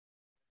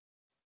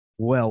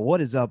Well, what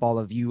is up, all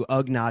of you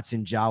Ugnots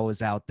and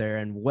Jawas out there,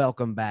 and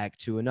welcome back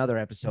to another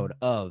episode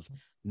of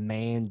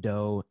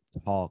Mando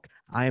Talk.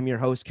 I am your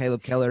host,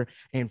 Caleb Keller,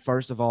 and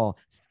first of all,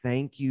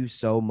 thank you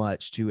so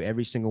much to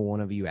every single one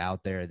of you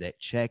out there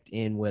that checked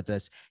in with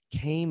us,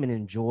 came and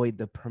enjoyed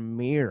the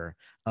premiere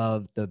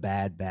of The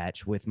Bad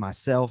Batch with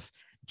myself,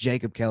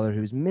 Jacob Keller,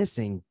 who's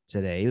missing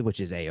today, which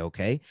is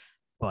A-okay,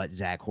 but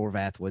Zach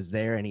Horvath was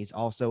there, and he's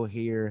also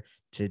here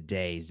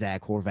today.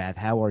 Zach Horvath,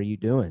 how are you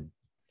doing?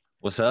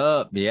 What's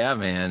up? Yeah,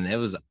 man. It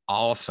was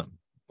awesome.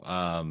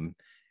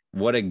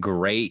 What a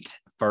great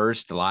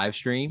first live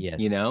stream. Yes.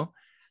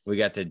 We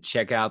got to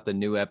check out the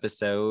new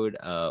episode,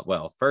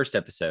 first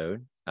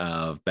episode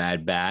of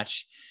Bad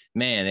Batch.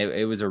 Man,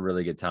 it was a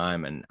really good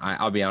time. And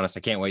I'll be honest,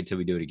 I can't wait till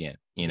we do it again.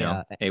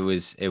 Yeah. It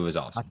was I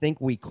awesome. think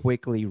we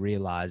quickly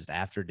realized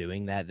after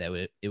doing that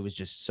it was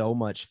just so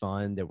much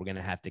fun that we're going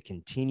to have to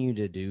continue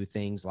to do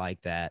things like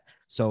that.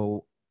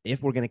 So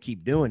if we're going to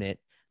keep doing it,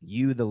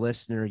 you, the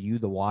listener, you,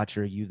 the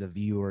watcher, you, the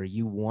viewer,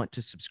 you want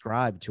to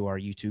subscribe to our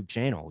YouTube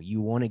channel.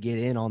 You want to get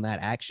in on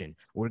that action.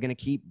 We're going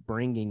to keep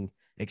bringing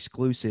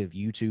exclusive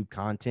YouTube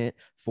content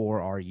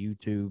for our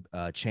YouTube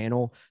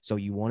channel. So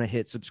you want to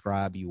hit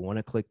subscribe, you want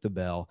to click the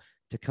bell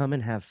to come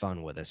and have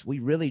fun with us.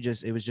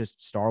 It was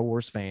just Star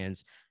Wars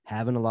fans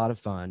having a lot of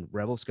fun.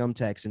 Rebel Scum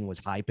Texan was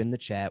hyping the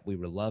chat. We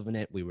were loving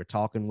it. We were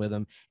talking with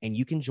them, and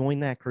you can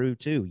join that crew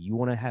too. You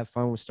want to have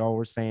fun with Star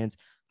Wars fans,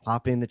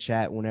 hop in the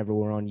chat whenever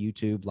we're on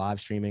YouTube live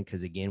streaming,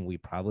 because again, we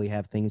probably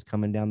have things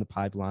coming down the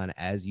pipeline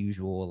as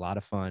usual. A lot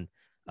of fun.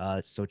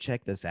 So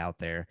check this out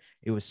there.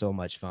 It was so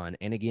much fun.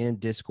 And again,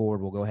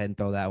 Discord, we'll go ahead and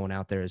throw that one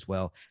out there as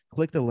well.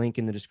 Click the link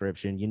in the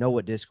description. You know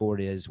what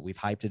Discord is. We've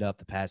hyped it up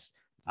the past,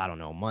 I don't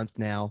know, month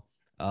now.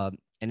 And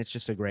it's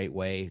just a great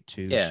way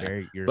to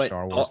share your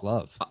Star Wars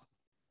love.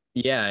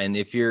 Yeah, and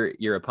if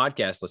you're a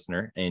podcast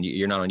listener and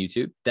you're not on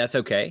YouTube, that's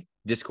okay.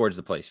 Discord's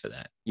the place for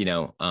that. You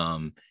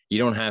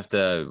don't have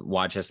to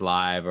watch us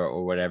live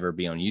or whatever,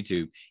 be on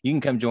YouTube. You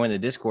can come join the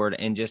Discord,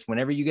 and just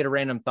whenever you get a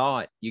random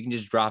thought, you can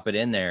just drop it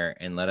in there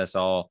and let us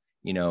all,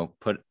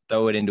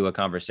 throw it into a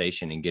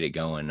conversation and get it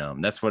going.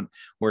 That's what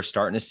we're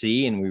starting to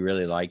see, and we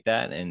really like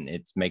that, and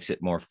it makes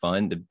it more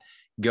fun to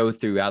go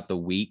throughout the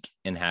week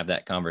and have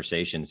that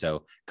conversation.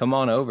 So come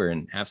on over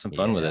and have some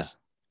fun with us.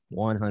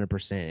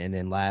 100%. And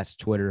then last,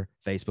 Twitter,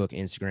 Facebook,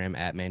 Instagram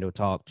at Mando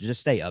Talk. Just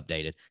stay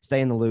updated,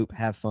 stay in the loop,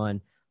 have fun,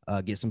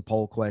 get some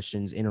poll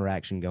questions,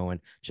 interaction going.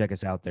 Check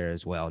us out there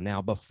as well.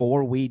 Now,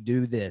 before we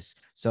do this,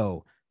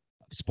 so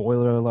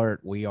spoiler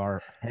alert, we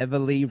are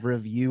heavily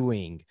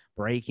reviewing,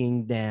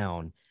 breaking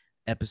down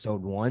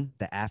episode 1,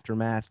 The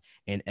Aftermath,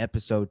 and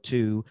episode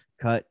 2,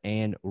 Cut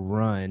and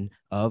Run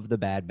of The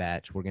Bad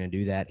Batch. We're going to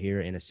do that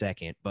here in a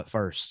second. But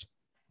first,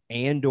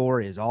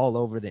 Andor is all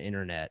over the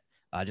internet.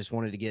 I just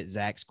wanted to get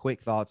Zach's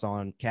quick thoughts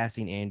on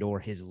Cassian Andor,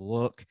 his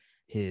look,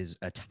 his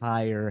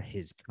attire,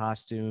 his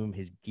costume,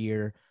 his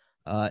gear,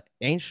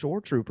 and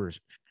Shore Troopers.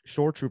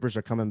 Shore Troopers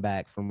are coming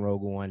back from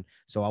Rogue One,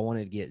 so I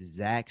wanted to get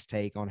Zach's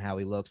take on how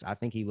he looks. I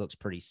think he looks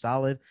pretty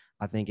solid.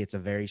 I think it's a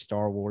very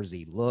Star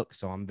Wars-y look,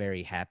 so I'm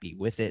very happy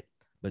with it.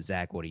 But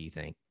Zach, what do you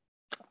think?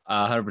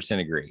 100%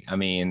 agree. I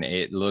mean,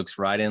 it looks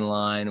right in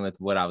line with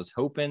what I was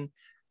hoping.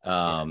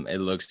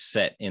 It looks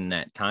set in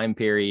that time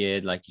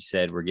period. Like you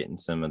said, we're getting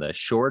some of the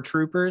Shore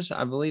Troopers.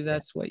 I believe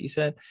that's what you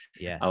said.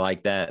 Yeah. I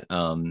like that.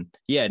 I'm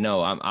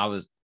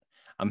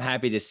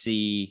happy to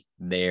see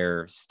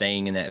they're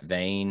staying in that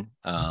vein.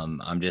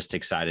 I'm just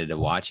excited to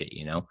watch it.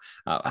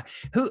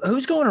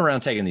 Who's going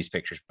around taking these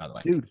pictures, by the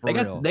way? Dude,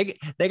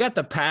 they got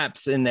the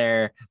paps in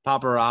there,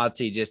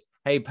 paparazzi, just,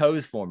 hey,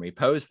 pose for me.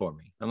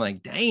 I'm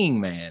like,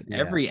 dang, man,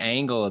 every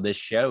angle of this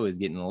show is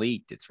getting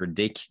leaked. It's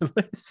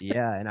ridiculous.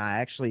 Yeah, and I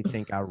actually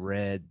think I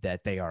read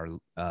that they are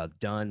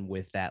done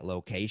with that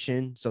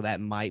location, so that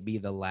might be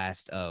the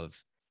last of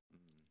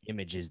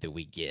images that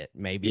we get.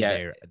 Maybe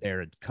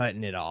they're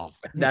cutting it off.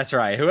 That's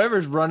right.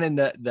 Whoever's running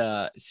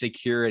the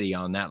security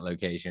on that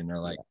location, they're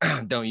like,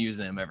 don't use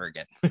them ever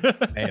again.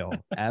 Fail.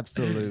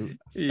 Absolute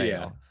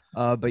fail.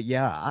 But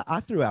yeah, I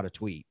threw out a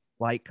tweet.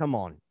 Like, come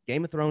on.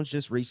 Game of Thrones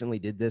just recently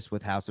did this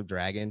with House of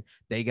Dragon.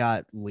 They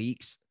got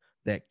leaks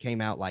that came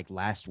out like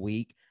last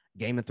week.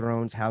 Game of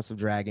Thrones, House of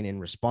Dragon, in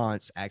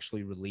response,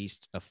 actually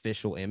released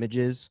official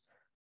images.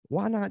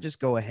 Why not just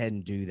go ahead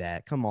and do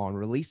that? Come on,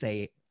 release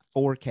a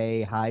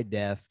 4K high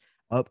def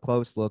up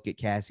close look at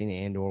Cassian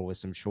Andor with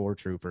some Shore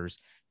Troopers,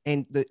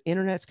 and the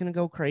internet's going to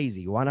go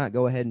crazy. Why not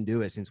go ahead and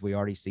do it since we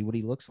already see what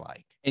he looks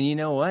like? And you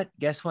know what?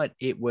 Guess what?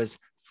 It was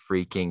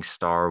freaking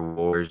Star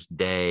Wars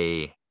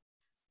Day,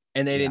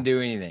 and they didn't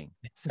do anything.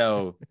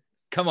 So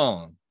come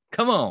on.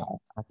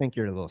 I think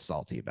you're a little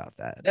salty about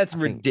that. That's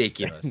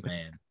ridiculous,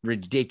 man.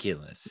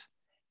 Ridiculous.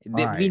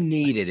 We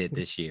needed it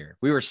this year.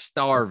 We were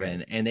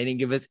starving, and they didn't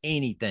give us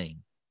anything.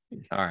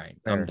 All right,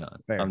 fair,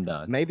 I'm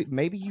done.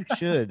 Maybe you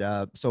should.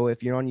 So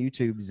if you're on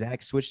YouTube,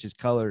 Zach switched his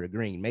color to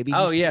green. Maybe.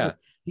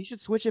 He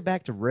should switch it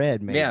back to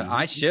red. Maybe. Yeah,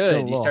 I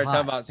should. You start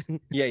talking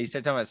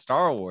about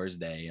Star Wars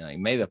Day, like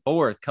May the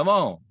 4th. Come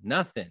on,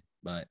 nothing.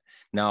 But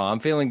no, I'm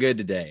feeling good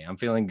today. I'm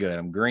feeling good.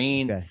 I'm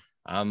green. Okay.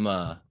 I'm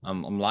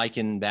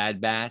liking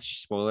Bad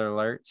Batch. Spoiler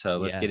alert. So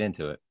let's Yeah. get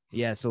into it.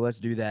 Yeah. So let's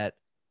do that.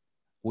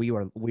 We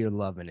are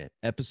loving it.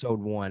 Episode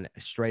 1,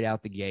 straight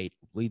out the gate.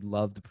 We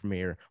love the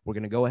premiere. We're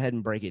gonna go ahead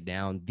and break it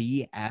down.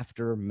 The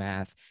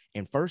aftermath.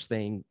 And first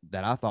thing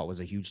that I thought was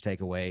a huge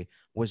takeaway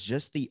was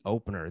just the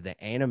opener,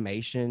 the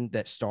animation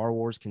that Star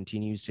Wars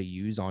continues to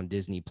use on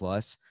Disney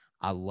Plus.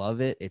 I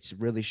love it. It's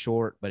really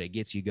short, but it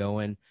gets you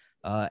going.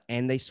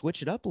 And they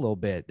switch it up a little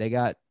bit. They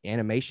got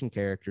animation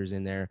characters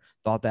in there.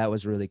 Thought that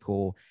was really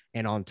cool.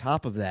 And on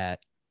top of that,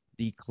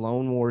 the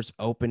Clone Wars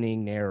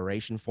opening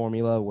narration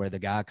formula where the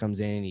guy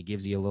comes in and he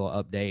gives you a little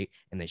update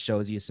and they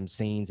shows you some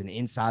scenes, and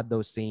inside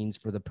those scenes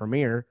for the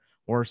premiere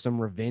were some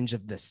Revenge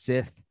of the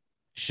Sith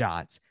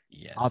shots.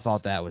 Yes. I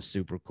thought that was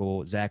super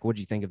cool. Zach, what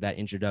do you think of that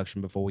introduction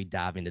before we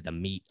dive into the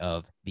meat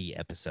of the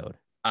episode?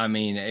 I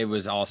mean, it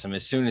was awesome.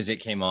 As soon as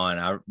it came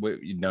on,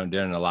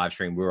 during the live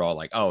stream, we were all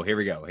like, "Oh, here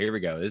we go, here we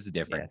go. This is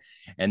different."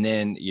 Yeah. And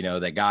then,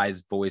 that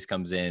guy's voice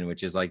comes in,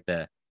 which is like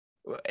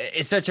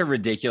it's such a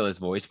ridiculous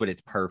voice, but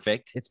it's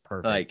perfect. It's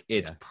perfect. Like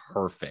it's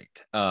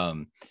perfect.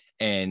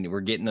 And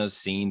we're getting those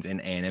scenes in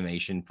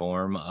animation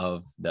form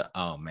of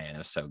oh man,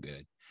 it's so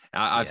good.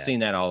 I've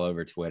seen that all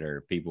over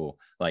Twitter. People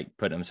like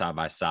put them side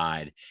by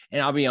side.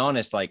 And I'll be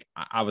honest, like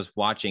I was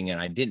watching and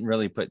I didn't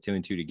really put 2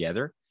 and 2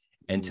 together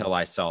until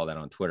I saw that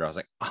on Twitter. I was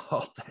like,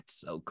 oh, that's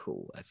so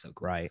cool. That's so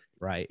cool.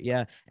 Right.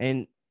 Yeah.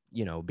 And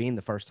being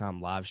the first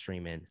time live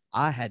streaming,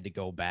 I had to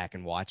go back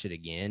and watch it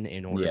again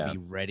in order to be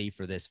ready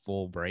for this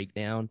full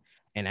breakdown.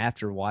 And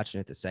after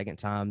watching it the second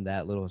time,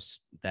 that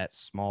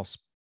small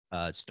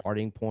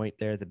starting point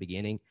there at the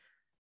beginning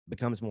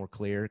becomes more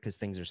clear because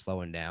things are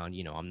slowing down.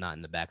 I'm not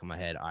in the back of my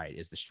head, all right,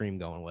 is the stream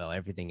going well?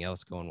 Everything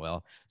else going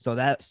well? So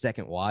that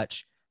second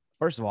watch,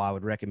 first of all, I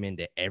would recommend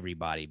to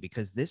everybody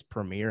because this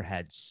premiere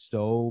had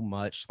so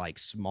much like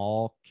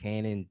small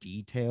canon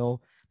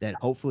detail that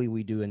hopefully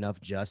we do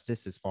enough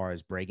justice as far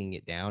as breaking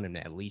it down and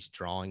at least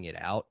drawing it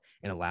out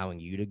and allowing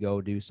you to go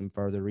do some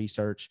further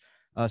research.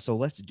 So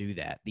let's do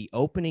that. The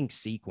opening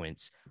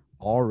sequence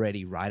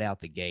already right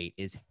out the gate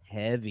is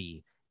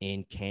heavy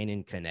in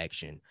canon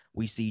connection.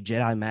 We see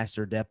Jedi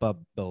Master Depa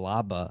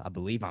Billaba, I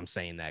believe I'm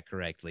saying that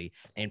correctly,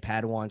 and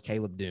Padawan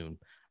Caleb Dune,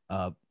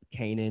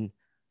 Kanan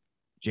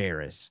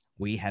Jarrus.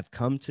 We have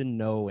come to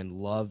know and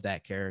love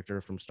that character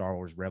from Star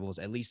Wars Rebels,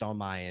 at least on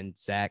my end.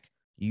 Zach,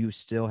 you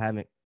still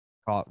haven't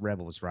caught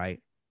Rebels, right?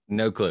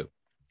 No clue.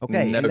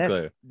 Okay, no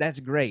clue. That's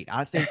great.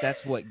 I think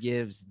that's what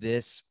gives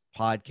this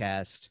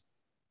podcast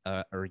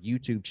or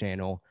YouTube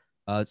channel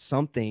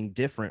something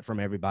different from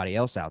everybody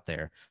else out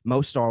there.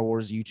 Most Star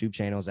Wars YouTube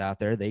channels out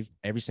there,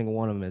 every single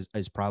one of them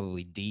is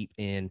probably deep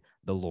in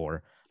the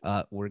lore.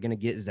 We're going to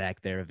get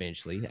Zach there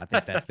eventually. I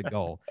think that's the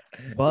goal.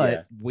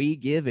 But we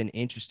give an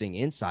interesting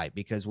insight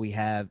because we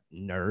have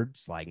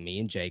nerds like me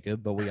and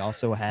Jacob, but we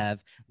also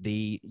have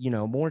the,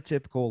 more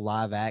typical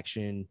live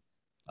action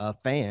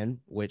fan,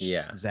 which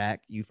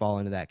Zach, you fall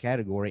into that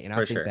category. And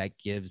I think that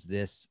gives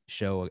this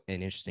show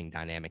an interesting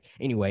dynamic.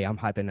 Anyway, I'm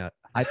hyping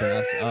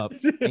us up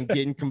and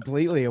getting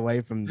completely away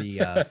from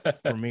the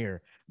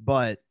premiere.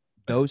 But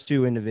those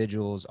two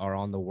individuals are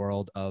on the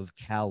world of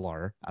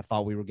Kalar. I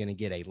thought we were going to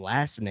get a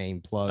last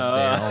name plug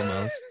there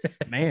almost.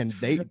 Man,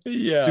 they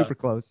super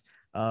close.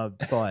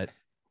 But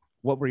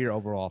what were your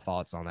overall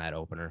thoughts on that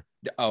opener?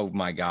 Oh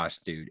my gosh,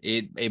 dude.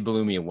 It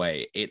blew me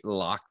away. It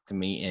locked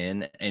me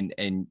in.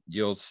 And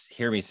you'll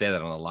hear me say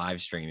that on the live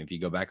stream. If you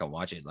go back and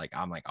watch it, like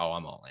I'm like, oh,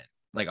 I'm all in.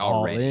 Like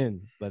already. All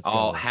in. Let's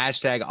go.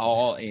 Hashtag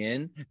all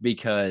in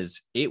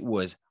because it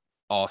was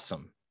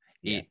awesome.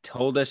 Yeah. It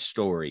told a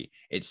story.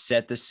 It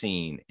set the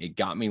scene. It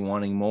got me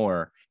wanting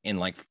more in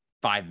like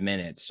 5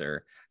 minutes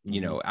or,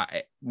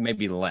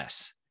 maybe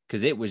less.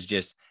 Cause it was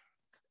just,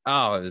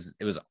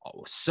 it was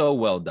so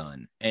well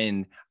done.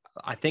 And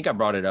I think I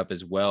brought it up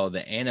as well.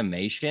 The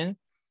animation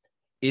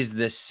is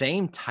the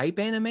same type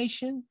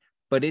animation,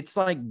 but it's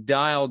like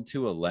dialed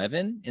to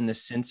 11 in the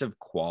sense of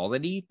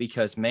quality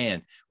because,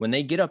 man, when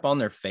they get up on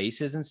their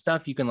faces and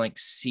stuff, you can like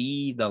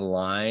see the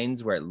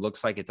lines where it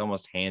looks like it's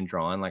almost hand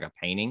drawn, like a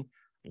painting.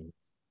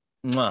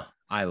 Mwah,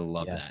 I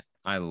love that.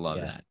 I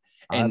love that.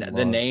 And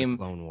the name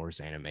Clone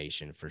Wars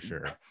animation for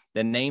sure.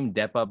 The name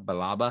Depa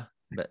Billaba,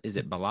 but is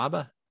it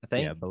Billaba? I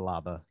think. Yeah,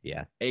 Billaba.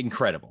 Yeah.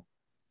 Incredible.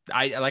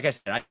 Like I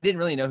said, I didn't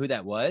really know who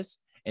that was.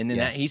 And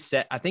then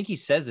I think he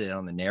says it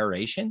on the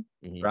narration,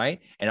 right?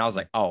 And I was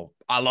like, oh,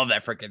 I love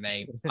that freaking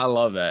name. I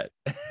love that.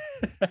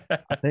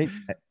 I think,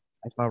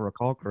 if I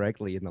recall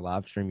correctly, in the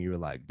live stream, you were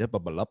like,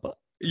 Depa Billaba.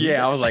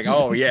 Yeah, I was like,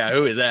 oh yeah,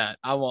 who is that?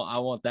 I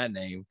want that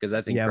name because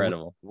that's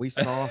incredible. We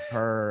saw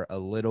her a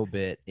little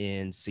bit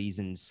in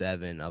season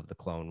 7 of the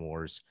Clone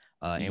Wars,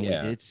 and we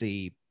did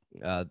see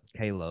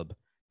Caleb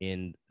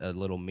in a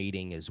little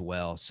meeting as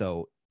well.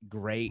 So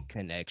great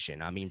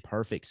connection. I mean,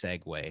 perfect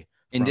segue.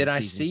 And did I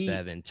see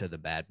 7 to the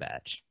Bad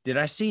Batch? Did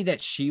I see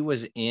that she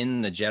was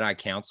in the Jedi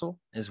Council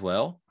as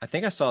well? I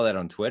think I saw that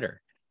on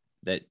Twitter.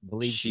 That I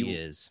believe she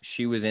is.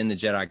 She was in the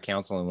Jedi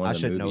Council in one of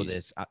the movies. I should know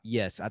this.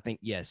 Yes, I think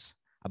yes.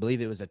 I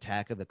believe it was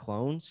Attack of the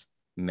Clones.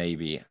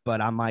 maybe.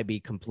 but I might be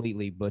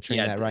completely butchering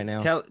Yeah, that right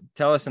now.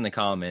 tell us in the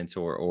comments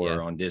or Yeah.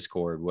 on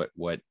Discord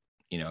what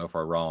if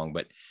we're wrong.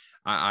 But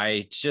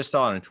I just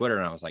saw it on Twitter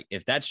and I was like,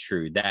 if that's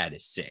true, that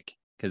is sick,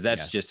 because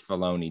that's Yeah. just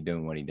Filoni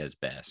doing what he does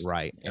best.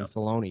 Right. And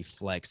Filoni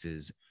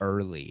flexes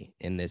early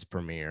in this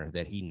premiere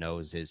that he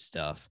knows his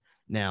stuff.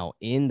 Now,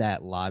 in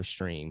that live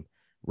stream,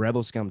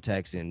 Rebel Scum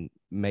Texan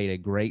made a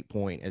great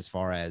point as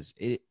far as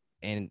it,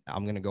 and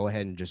I'm going to go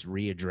ahead and just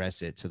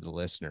readdress it to the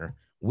listener.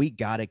 We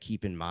got to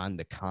keep in mind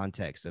the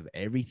context of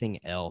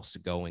everything else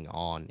going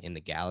on in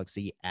the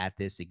galaxy at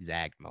this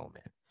exact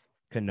moment.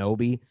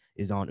 Kenobi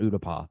is on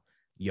Utapau.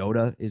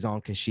 Yoda is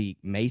on Kashyyyk.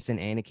 Mace and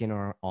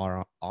Anakin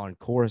are on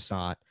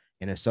Coruscant,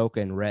 and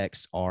Ahsoka and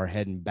Rex are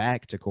heading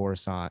back to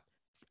Coruscant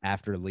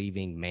after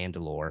leaving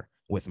Mandalore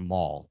with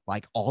Maul.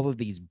 Like, all of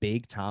these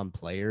big time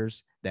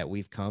players that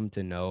we've come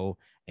to know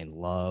and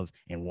love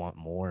and want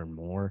more and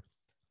more,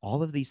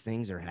 all of these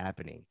things are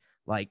happening.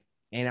 Like,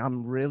 and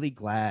I'm really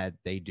glad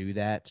they do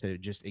that to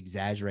just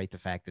exaggerate the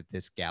fact that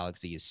this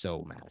galaxy is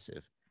so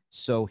massive,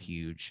 so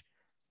huge.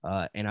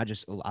 And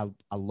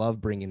I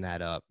love bringing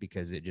that up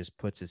because it just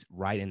puts us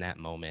right in that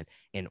moment.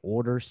 In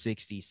Order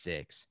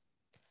 66,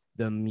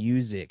 the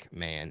music,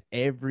 man,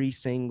 every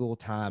single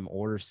time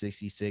Order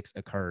 66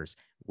 occurs,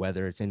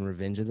 whether it's in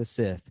Revenge of the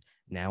Sith,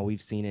 now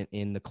we've seen it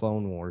in the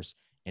Clone Wars,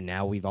 and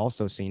now we've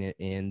also seen it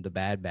in the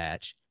Bad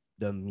Batch.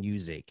 The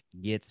music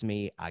gets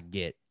me. I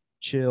get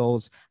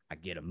chills. I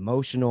get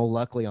emotional.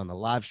 Luckily, on the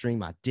live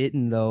stream, I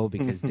didn't, though,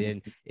 because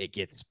then it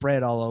gets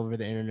spread all over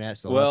the internet.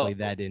 So luckily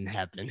that didn't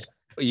happen.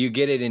 You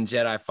get it in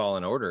Jedi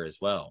Fallen Order as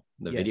well,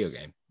 the video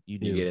game. You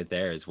do. You get it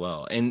there as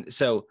well. And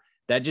so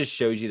that just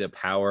shows you the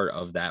power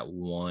of that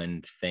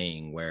one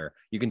thing where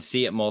you can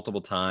see it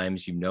multiple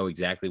times. You know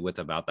exactly what's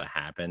about to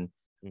happen,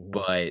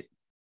 but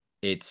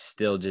it's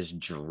still just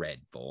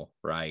dreadful,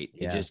 right?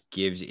 Yeah. It just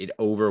it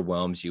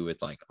overwhelms you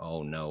with like,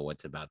 oh no,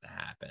 what's about to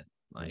happen?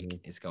 Like,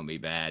 it's going to be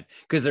bad.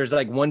 Because there's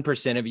like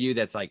 1% of you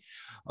that's like,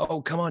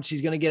 oh, come on,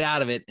 she's going to get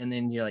out of it. And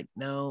then you're like,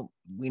 no,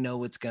 we know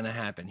what's going to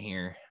happen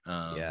here.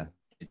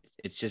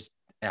 It's just,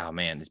 oh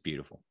man, it's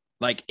beautiful.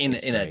 Like in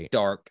a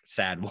dark,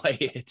 sad way,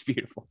 it's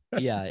beautiful.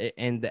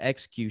 And the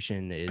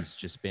execution has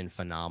just been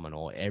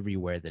phenomenal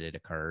everywhere that it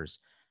occurs.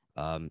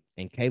 And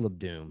Caleb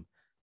Doom,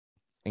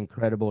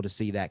 incredible to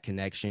see that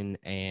connection.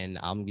 And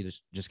I'm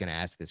just going to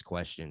ask this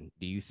question: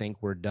 do you think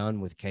we're done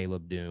with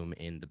Caleb Doom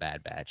in the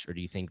Bad Batch, or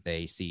do you think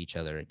they see each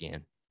other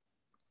again?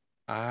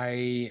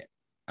 I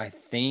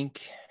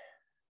think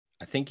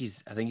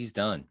he's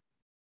done.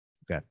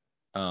 Okay.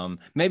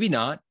 Maybe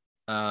not.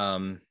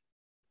 I'm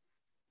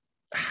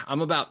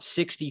about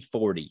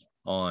 60-40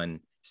 on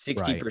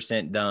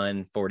 60%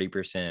 done,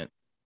 40%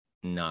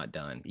 not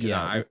done. Because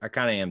I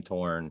kind of am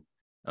torn.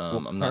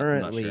 I'm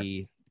not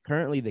sure.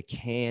 Currently, the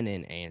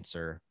canon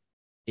answer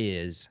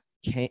is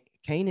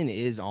Kanan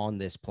is on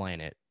this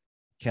planet.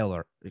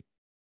 Kaller.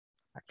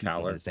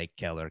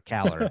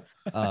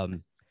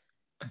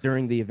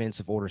 During the events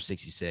of Order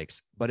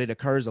 66, but it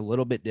occurs a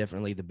little bit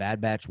differently. The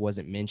Bad Batch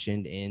wasn't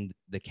mentioned in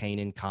the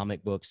Kanan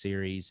comic book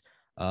series.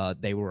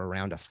 They were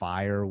around a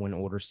fire when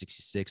Order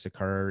 66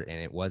 occurred,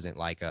 and it wasn't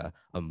like a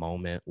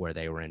moment where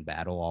they were in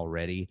battle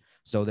already.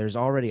 So there's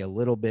already a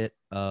little bit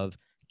of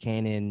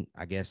canon,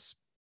 I guess,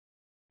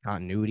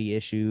 continuity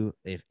issue,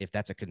 if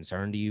that's a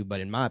concern to you.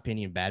 But in my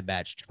opinion, Bad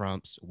Batch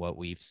trumps what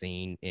we've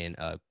seen in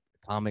a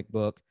comic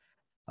book.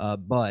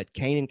 But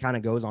Kanan kind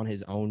of goes on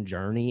his own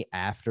journey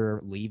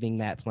after leaving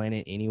that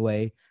planet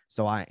anyway.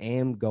 So I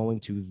am going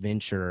to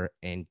venture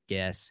and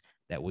guess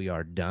that we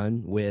are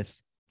done with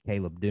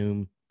Caleb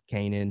Doom,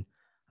 Kanan.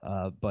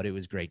 But it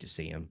was great to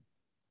see him.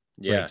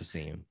 Yeah. Great to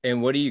see him.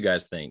 And what do you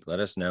guys think? Let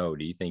us know.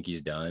 Do you think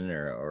he's done,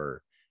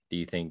 or do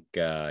you think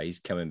he's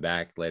coming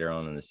back later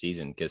on in the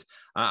season? Because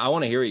I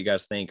want to hear what you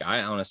guys think.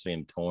 I honestly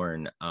am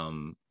torn.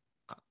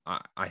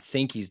 I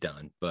think he's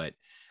done, but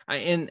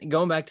and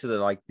going back to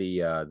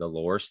the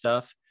lore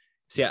stuff.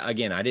 See,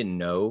 again, I didn't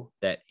know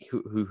that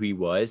who he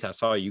was. I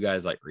saw you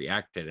guys like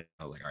reacted, and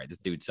I was like, all right, this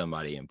dude's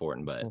somebody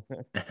important, but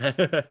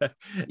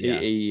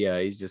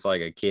he's just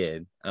like a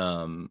kid.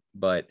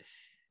 But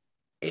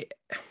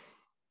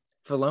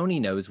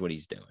Filoni knows what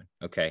he's doing.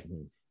 Okay,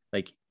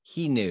 like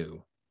he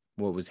knew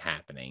what was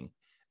happening,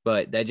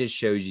 but that just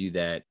shows you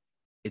that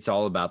it's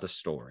all about the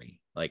story.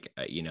 Like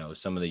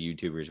some of the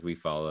YouTubers we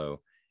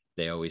follow,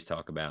 they always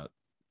talk about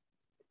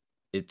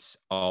it's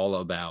all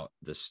about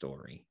the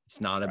story.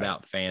 It's not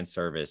about fan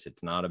service.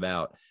 It's not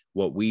about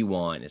what we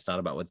want. It's not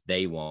about what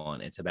they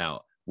want. It's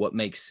about what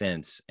makes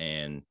sense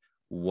and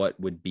what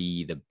would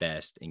be the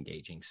best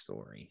engaging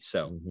story.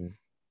 So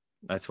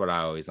that's what I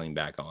always lean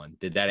back on.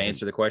 Did that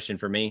answer the question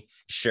for me?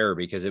 Sure,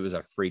 because it was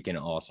a freaking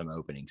awesome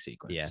opening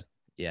sequence.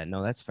 Yeah,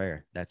 no, that's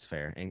fair. That's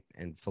fair.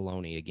 And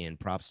Filoni, again,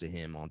 props to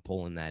him on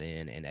pulling that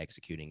in and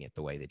executing it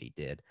the way that he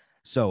did.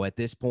 So at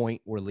this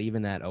point, we're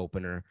leaving that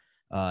opener.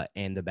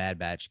 And the Bad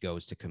Batch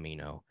goes to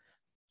Kamino.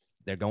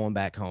 They're going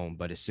back home,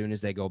 but as soon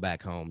as they go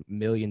back home, $1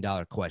 million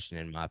question,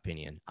 in my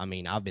opinion. I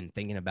mean, I've been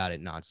thinking about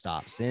it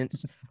nonstop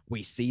since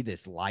we see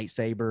this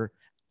lightsaber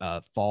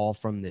fall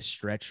from this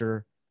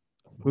stretcher.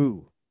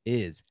 Who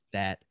is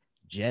that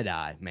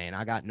Jedi, man.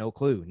 I got no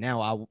clue.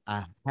 Now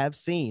I have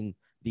seen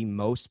the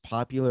most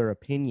popular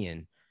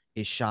opinion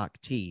is Shock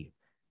T,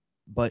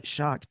 but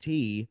Shock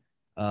T,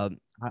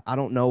 I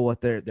don't know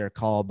what they're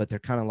called, but they're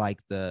kind of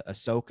like the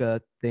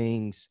Ahsoka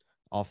things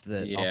off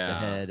the Yeah.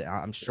 head.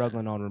 I'm Yeah.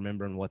 struggling on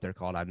remembering what they're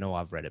called. I know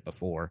I've read it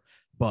before,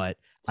 but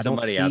I don't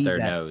Somebody out see there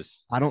that.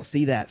 knows. I don't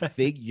see that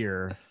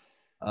figure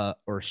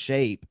or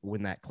shape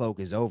when that cloak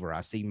is over.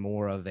 I see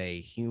more of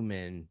a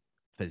human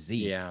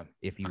physique, Yeah.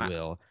 if you I,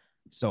 will.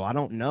 So I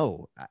don't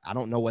know. I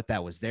don't know what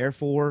that was there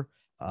for.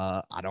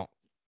 I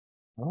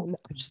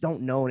just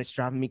don't know, and it's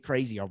driving me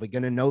crazy. Are we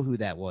going to know who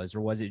that was, or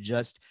was it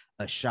just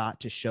a shot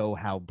to show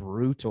how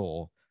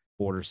brutal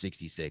Order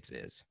 66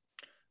 is?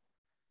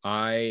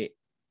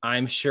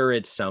 I'm sure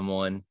it's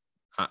someone.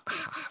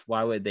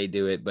 Why would they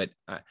do it? But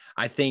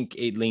I think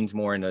it leans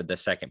more into the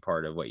second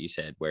part of what you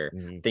said, where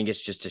I think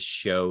it's just to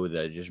show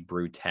the just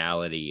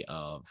brutality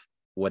of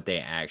what they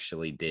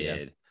actually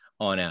did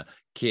on a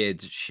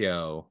kids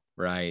show,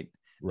 right?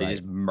 They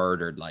just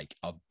murdered like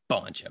a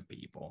bunch of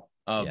people,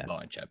 So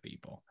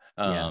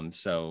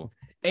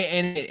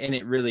and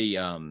it really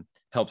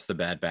helps the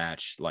Bad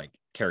Batch like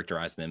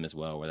characterize them as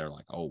well, where they're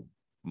like, oh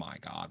my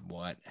God,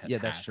 what has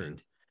happened? That's true.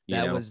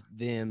 That was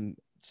them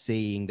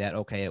seeing that,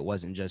 okay, it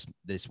wasn't just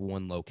this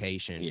one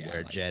location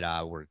where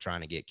Jedi were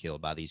trying to get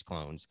killed by these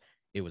clones.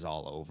 It was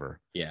all over.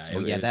 Yeah.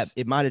 So that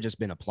it might have just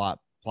been a plot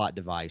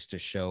device to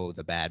show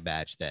the Bad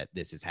Batch that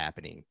this is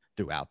happening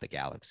throughout the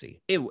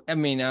galaxy.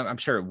 I'm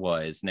sure it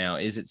was. Now,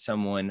 is it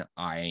someone?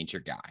 I ain't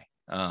your guy.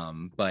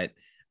 But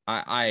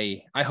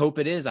I hope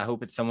it is. I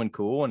hope it's someone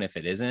cool. And if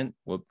it isn't,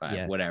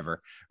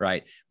 whatever.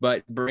 Right.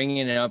 But bringing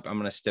it up, I'm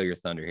going to steal your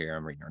thunder here.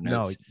 I'm reading our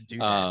notes. No, do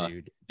that,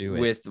 dude. Do it.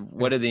 With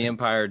what did the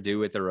Empire do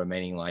with the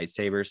remaining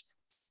lightsabers?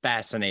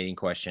 Fascinating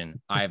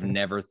question. I've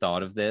never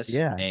thought of this.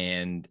 Yeah.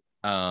 And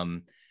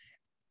I'm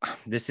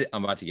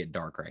about to get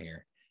dark right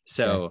here.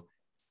 So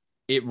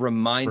it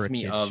reminds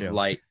me of show.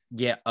 like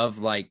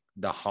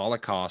the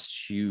Holocaust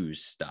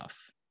shoes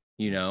stuff,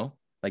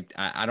 like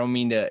I don't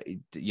mean to,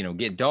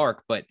 get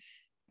dark, but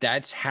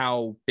that's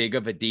how big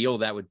of a deal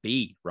that would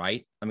be,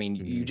 right? I mean,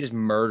 you just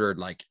murdered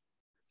like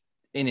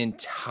an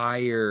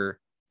entire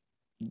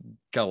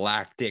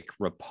galactic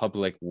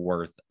republic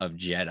worth of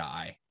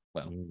Jedi,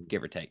 well,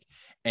 give or take.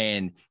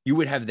 And you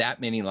would have that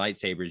many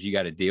lightsabers you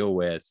got to deal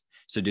with.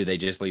 So do they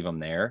just leave them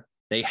there?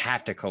 They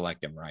have to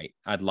collect them, right?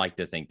 I'd like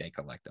to think they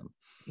collect them.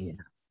 Yeah.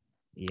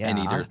 And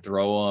either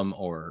throw them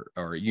or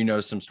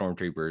some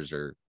stormtroopers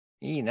or,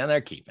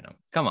 they're keeping them.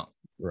 Come on.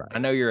 Right. I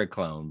know you're a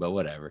clone, but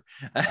whatever.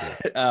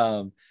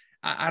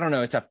 I don't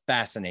know. It's a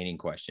fascinating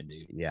question,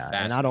 dude. Yeah.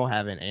 And I don't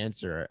have an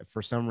answer.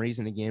 For some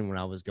reason, again, when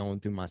I was going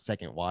through my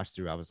second watch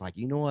through, I was like,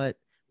 you know what?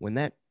 When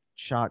that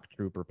shock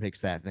trooper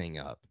picks that thing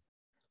up,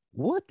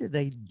 what do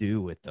they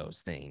do with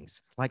those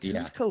things? Like,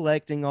 who's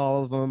collecting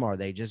all of them? Are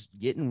they just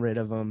getting rid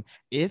of them?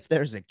 If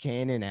there's a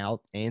canon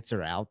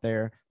answer out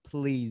there,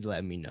 please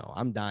let me know.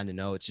 I'm dying to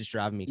know. It's just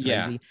driving me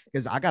crazy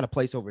because I got a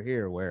place over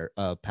here where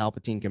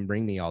Palpatine can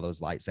bring me all those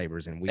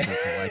lightsabers and we can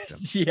collect them.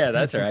 Yeah,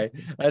 that's right.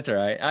 That's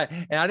right.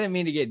 I didn't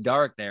mean to get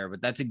dark there,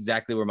 but that's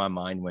exactly where my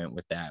mind went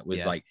with that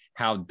was like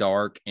how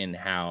dark and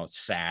how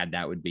sad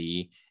that would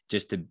be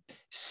just to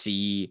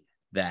see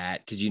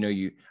that. Because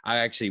I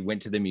actually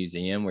went to the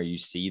museum where you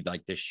see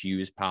like the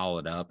shoes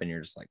piled up and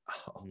you're just like,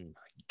 oh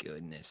my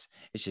goodness,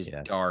 it's just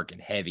dark and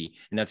heavy.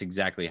 And that's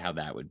exactly how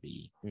that would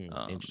be.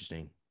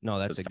 Interesting. No,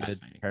 that's a good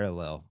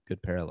parallel.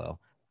 Good parallel.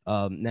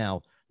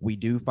 Now we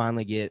do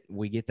finally get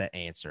the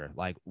answer.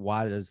 Like,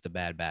 why does the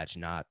Bad Batch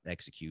not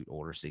execute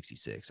Order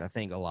 66? I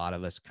think a lot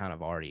of us kind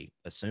of already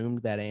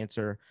assumed that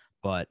answer,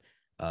 but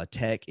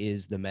Tech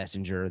is the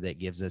messenger that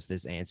gives us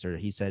this answer.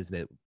 He says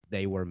that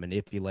they were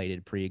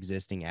manipulated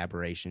pre-existing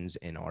aberrations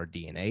in our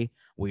DNA.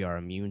 We are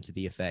immune to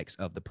the effects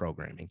of the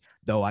programming,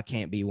 though I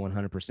can't be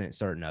 100%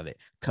 certain of it.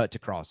 Cut to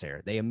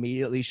Crosshair. They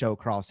immediately show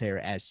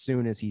Crosshair as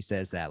soon as he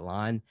says that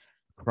line.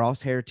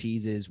 Crosshair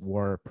teases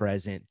were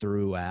present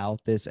throughout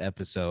this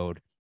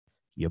episode.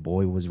 Your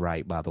boy was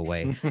right, by the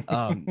way.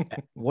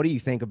 What do you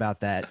think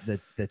about that?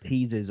 The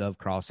teases of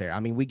Crosshair. I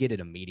mean, we get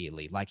it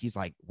immediately. Like, he's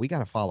like, we got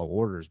to follow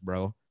orders,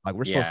 bro. Like,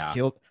 we're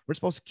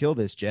supposed to kill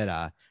this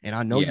Jedi. And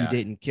I know you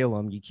didn't kill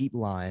him. You keep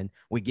lying.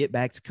 We get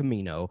back to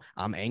Kamino.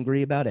 I'm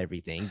angry about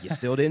everything. You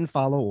still didn't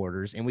follow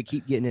orders. And we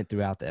keep getting it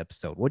throughout the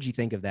episode. What do you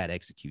think of that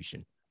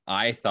execution?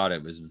 I thought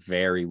it was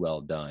very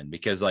well done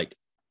because, like,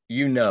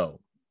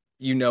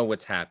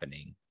 what's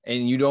happening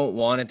and you don't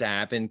want it to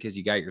happen because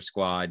you got your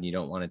squad and you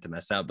don't want it to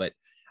mess up. But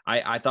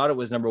I thought it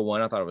was, number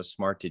one, I thought it was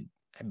smart to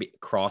be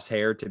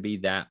Crosshair to be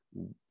that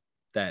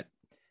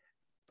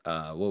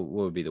what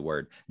would be the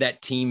word,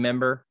 that team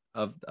member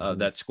of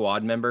that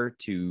squad member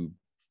to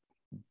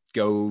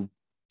go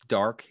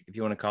dark, if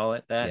you want to call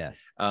it that,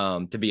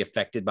 to be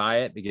affected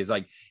by it, because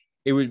like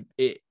it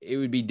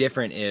would be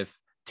different if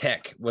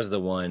Tech was the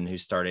one who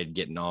started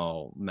getting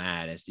all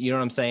mad, you know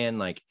what I'm saying?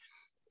 Like,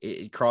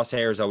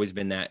 Crosshair has always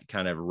been that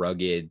kind of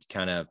rugged,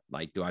 kind of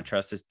like, do I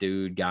trust this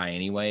dude guy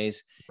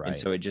anyways? Right. And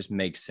so it just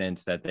makes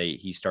sense that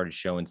he started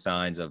showing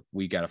signs of,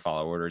 we got to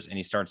follow orders, and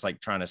he starts like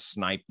trying to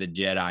snipe the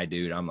Jedi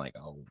dude. I'm like,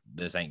 oh,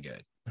 this ain't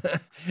good.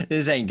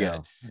 This ain't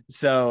good.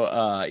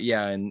 So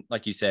yeah, and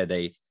like you said,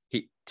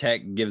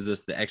 Tech gives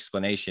us the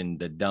explanation,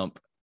 the dump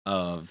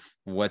of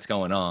what's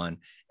going on,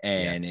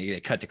 and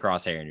it cut to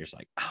Crosshair, and you're just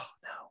like,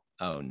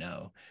 oh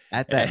no.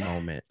 At that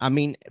moment, I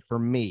mean, for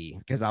me,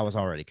 because I was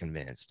already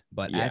convinced,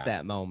 but at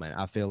that moment,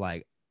 I feel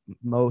like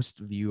most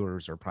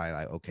viewers are probably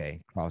like,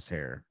 okay,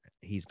 Crosshair,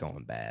 he's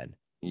going bad.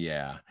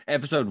 Yeah.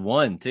 Episode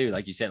 1 too,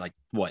 like you said, like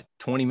what,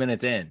 20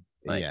 minutes in,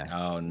 like,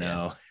 oh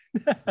no.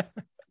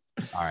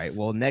 All right,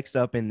 well, next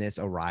up in this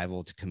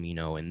arrival to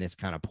Kamino, in this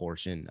kind of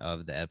portion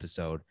of the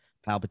episode,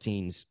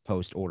 Palpatine's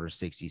post Order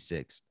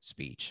 66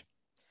 speech.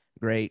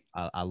 Great.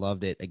 I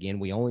loved it. Again,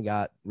 we only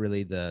got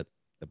really the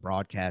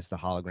broadcast, the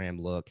hologram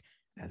look,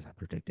 as I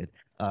predicted.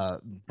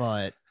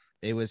 But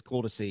it was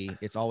cool to see.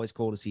 It's always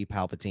cool to see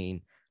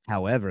Palpatine.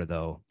 However,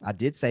 though, I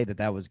did say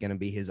that was going to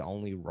be his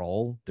only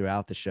role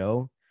throughout the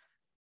show.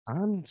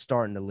 I'm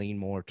starting to lean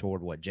more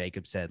toward what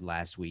Jacob said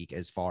last week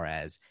as far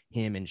as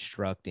him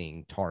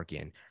instructing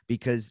Tarkin,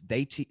 because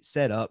they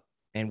set up,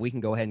 and we can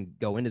go ahead and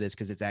go into this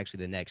because it's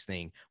actually the next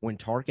thing. When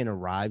Tarkin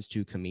arrives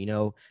to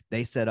Kamino,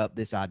 they set up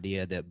this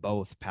idea that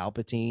both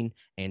Palpatine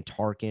and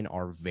Tarkin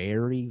are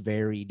very,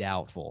 very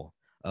doubtful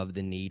of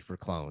the need for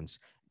clones.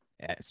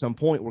 At some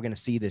point, we're going to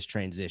see this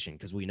transition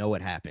because we know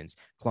what happens.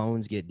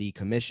 Clones get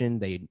decommissioned.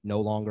 They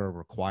no longer are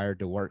required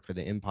to work for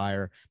the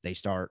Empire. They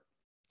start,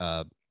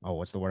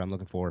 what's the word I'm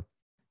looking for?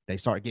 They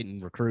start getting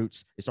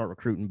recruits. They start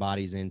recruiting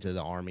bodies into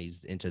the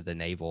armies, into the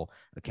Naval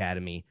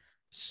Academy.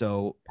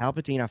 So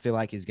Palpatine, I feel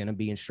like, is going to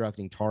be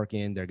instructing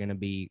Tarkin. They're going to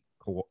be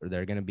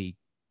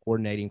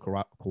coordinating,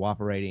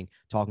 cooperating,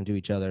 talking to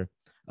each other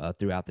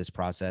throughout this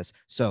process.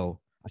 So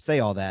I say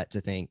all that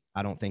to think,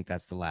 I don't think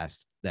that's the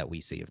last that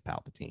we see of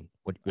Palpatine.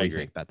 What do you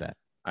think about that?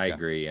 I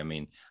agree. I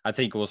mean, I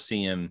think we'll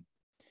see him.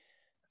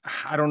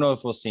 I don't know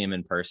if we'll see him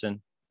in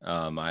person.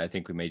 I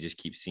think we may just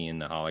keep seeing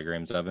the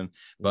holograms of him.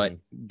 But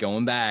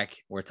going back,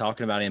 we're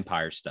talking about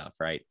Empire stuff,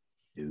 right?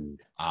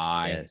 Dude,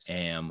 I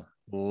am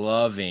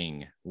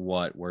loving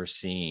what we're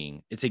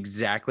seeing. It's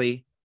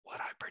exactly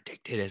what I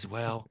predicted as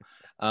well.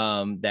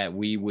 That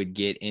we would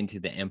get into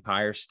the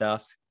Empire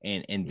stuff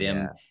and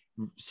them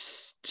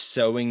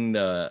sowing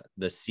the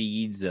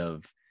seeds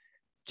of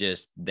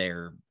just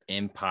their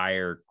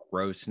Empire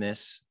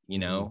grossness,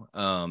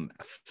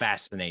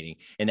 fascinating.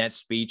 And that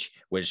speech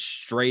was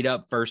straight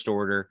up First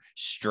Order,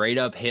 straight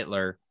up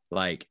Hitler.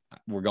 Like,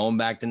 we're going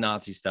back to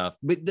Nazi stuff.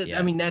 But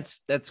I mean,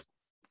 that's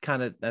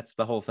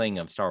the whole thing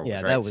of Star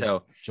Wars, right? That was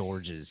so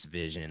George's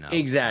vision.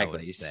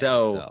 Exactly.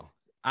 So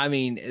I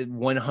mean,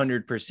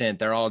 100%,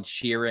 they're all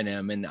cheering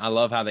him. And I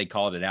love how they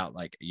called it out.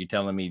 Like, you're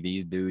telling me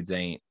these dudes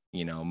ain't,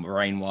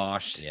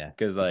 brainwashed? Yeah.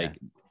 Because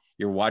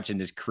you're watching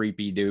this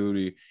creepy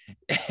dude.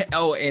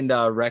 And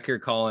Wrecker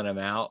calling him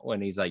out when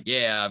he's like,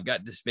 yeah, I've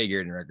got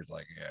disfigured. And Wrecker's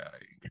like, yeah,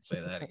 you can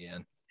say that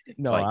again.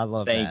 No, I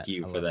love that. Thank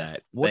you for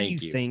that. What do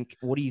you think?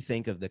 What do you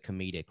think of the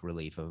comedic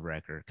relief of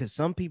Wrecker? Because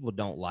some people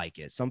don't like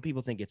it. Some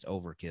people think it's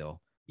overkill.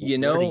 Where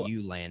do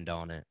you land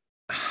on it?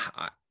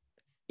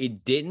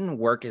 It didn't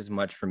work as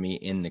much for me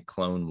in the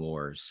Clone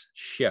Wars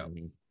show.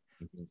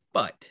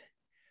 But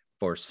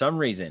for some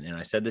reason, and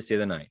I said this the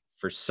other night,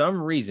 for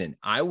some reason,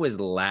 I was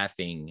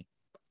laughing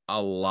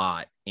a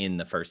lot in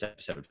the first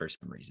episode for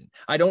some reason.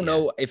 I don't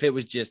know if it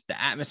was just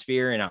the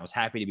atmosphere and I was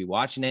happy to be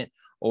watching it,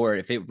 or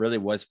if it really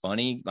was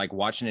funny. Like,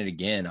 watching it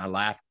again, I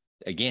laughed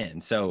again.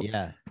 So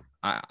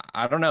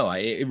I don't know.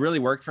 It really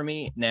worked for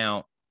me.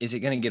 Now, is it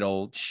going to get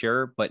old?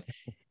 Sure. But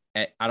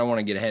I don't want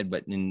to get ahead,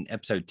 but in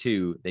episode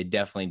 2, they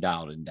definitely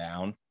dialed it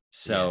down.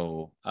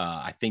 So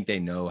I think they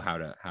know how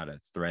to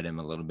thread him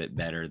a little bit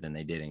better than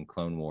they did in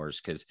Clone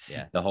Wars, because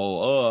the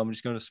whole, I'm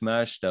just going to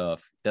smash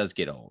stuff does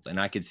get old. And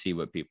I could see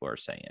what people are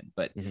saying,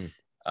 but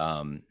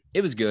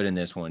it was good in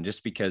this one,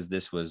 just because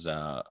this was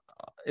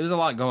it was a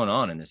lot going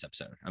on in this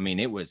episode. I mean,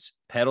 it was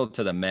pedal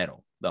to the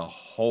metal the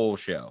whole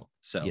show.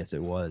 So yes,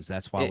 it was.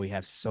 That's why we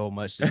have so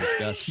much to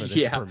discuss for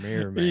this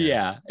premiere, man.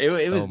 Yeah,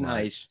 it was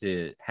nice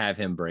to have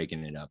him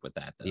breaking it up with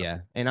that, though. Yeah,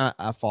 and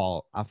I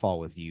fall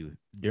with you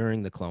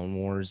during the Clone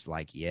Wars.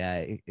 Like,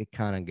 it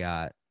kind of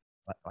got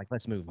like,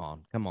 let's move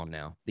on. Come on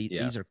now.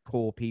 These are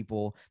cool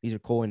people. These are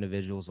cool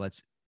individuals.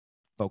 Let's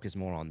focus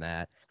more on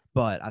that.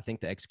 But I think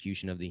the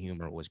execution of the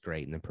humor was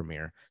great in the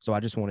premiere. So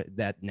I just wanted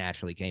that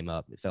naturally came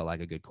up. It felt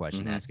like a good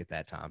question to ask at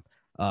that time.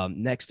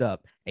 Next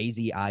up,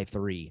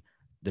 AZI-3,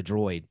 the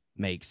droid,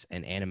 makes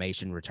an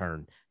animation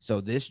return. So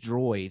this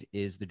droid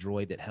is the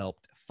droid that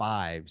helped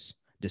Fives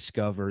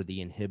discover the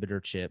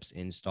inhibitor chips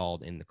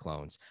installed in the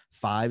clones.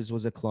 Fives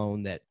was a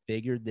clone that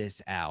figured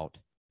this out,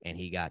 and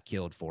he got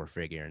killed for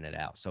figuring it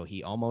out. So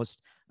he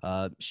almost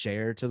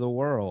shared to the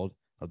world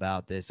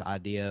about this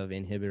idea of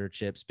inhibitor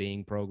chips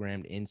being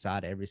programmed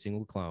inside every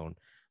single clone.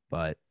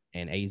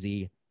 And AZ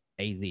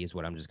is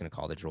what I'm just going to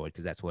call the droid,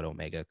 because that's what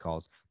Omega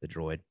calls the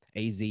droid.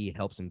 AZ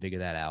helps him figure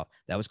that out.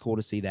 That was cool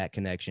to see that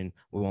connection.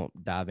 We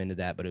won't dive into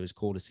that, but it was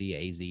cool to see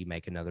AZ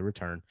make another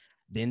return.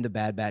 Then the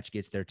Bad Batch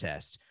gets their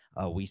test.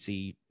 We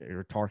see,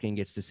 or Tarkin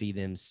gets to see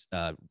them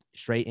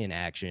straight in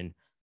action,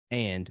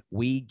 and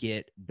we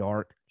get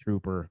Dark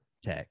Trooper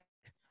tech.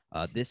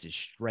 This is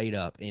straight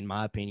up, in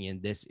my opinion,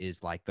 this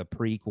is like the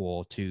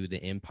prequel to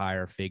the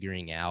Empire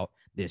figuring out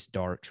this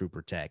Dark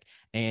Trooper tech.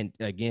 And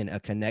again, a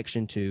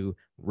connection to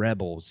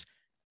Rebels.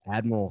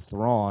 Admiral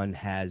Thrawn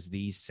has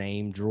these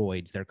same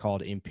droids. They're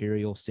called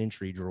Imperial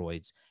Sentry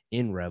droids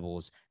in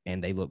Rebels,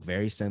 and they look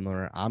very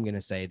similar. I'm going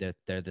to say that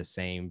they're the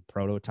same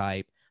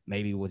prototype,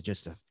 maybe with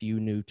just a few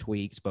new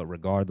tweaks, but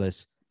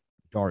regardless,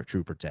 Dark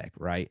Trooper tech,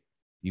 right?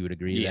 You would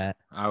agree to that?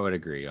 I would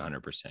agree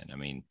 100%. I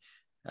mean,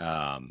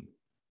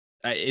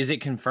 is it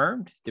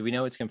confirmed? Do we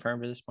know it's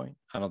confirmed at this point?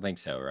 I don't think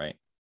so, right?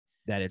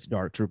 That it's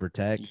Dark Trooper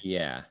tech?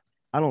 Yeah.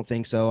 I don't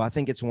think so. I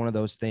think it's one of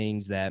those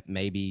things that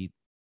maybe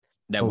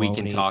that we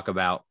can talk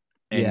about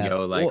and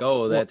go like,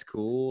 that's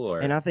cool. Or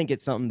and I think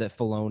it's something that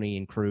Filoni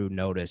and crew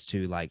noticed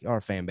too. Like,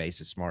 our fan base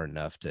is smart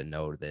enough to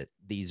know that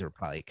these are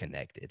probably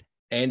connected.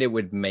 And it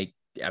would make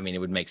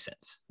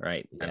sense,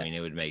 right? Yeah. I mean, it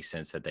would make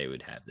sense that they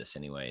would have this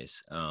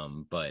anyways.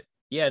 But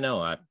yeah,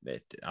 no, I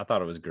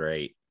thought it was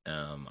great.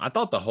 I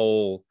thought the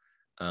whole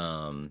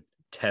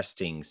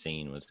testing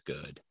scene was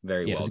good.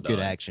 Very well done. Good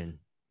action.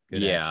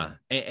 Good action.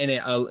 And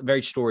it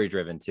very story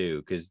driven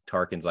too, because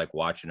Tarkin's like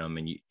watching them,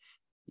 and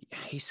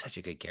he's such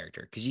a good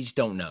character because you just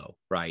don't know,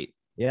 right?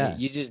 Yeah,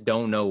 you just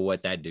don't know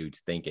what that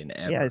dude's thinking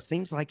ever. Yeah, it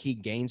seems like he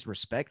gains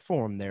respect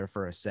for him there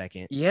for a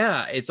second.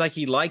 Yeah, it's like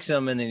he likes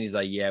him, and then he's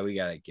like, "Yeah, we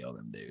gotta kill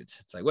them dudes."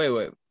 It's like,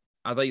 wait,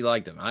 I thought you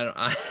liked him.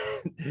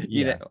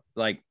 You know,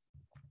 like,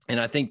 and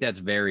I think that's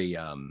very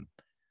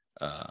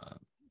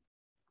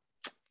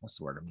what's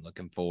the word I'm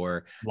looking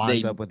for?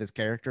 Lines up with his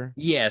character.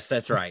 Yes,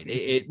 that's right.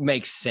 it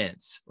makes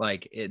sense.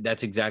 Like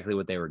that's exactly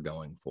what they were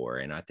going for,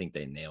 and I think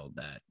they nailed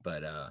that.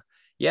 But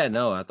yeah,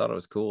 no, I thought it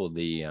was cool.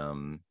 The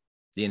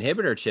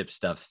inhibitor chip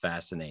stuff's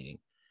fascinating.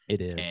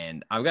 It is.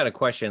 And I've got a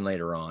question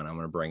later on I'm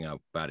going to bring up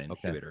about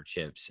inhibitor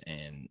chips,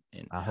 and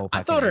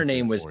I thought her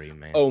name was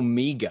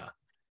Omega.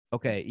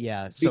 Okay,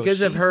 yeah. So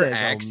because of her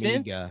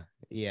accent. Omega.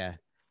 Yeah.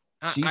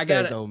 She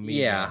says Omega.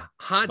 Yeah.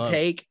 Hot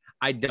take.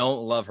 I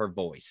don't love her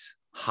voice.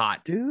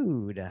 Hot.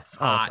 Dude.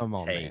 Hot come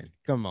on, take. Man.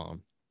 Come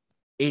on.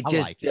 It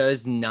just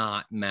does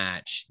not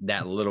match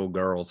that little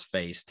girl's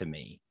face to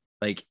me.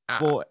 Like, I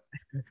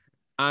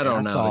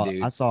don't know,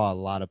 dude. I saw a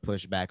lot of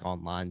pushback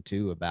online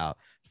too about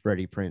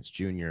Freddie Prinze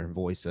Jr.,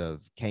 voice of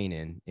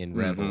Kanan in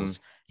Rebels.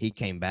 He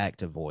came back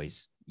to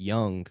voice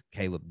young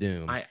Caleb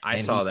Doom. I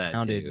saw that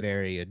sounded too.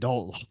 Very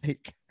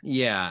adult-like.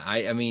 Yeah,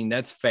 I mean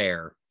that's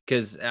fair,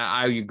 because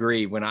I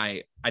agree. When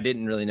I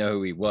didn't really know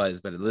who he was,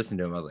 but I listened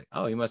to him, I was like,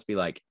 oh, he must be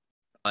like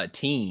a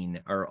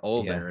teen or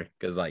older,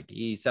 because like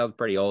he sounds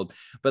pretty old.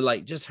 But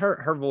like just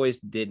her voice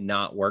did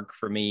not work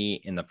for me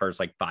in the first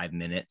like 5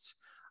 minutes.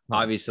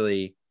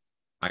 Obviously,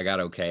 I got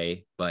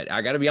okay, but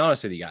I got to be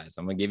honest with you guys.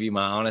 I'm gonna give you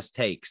my honest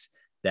takes.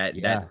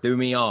 That threw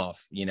me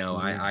off. You know,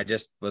 I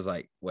just was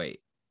like, wait,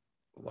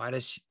 why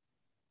does she?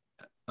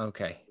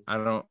 Okay, I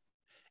don't.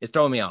 It's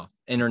throwing me off.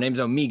 And her name's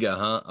Omega,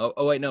 huh?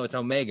 Oh wait, no, it's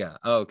Omega.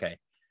 Oh, okay.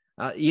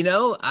 You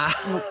know,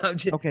 I'm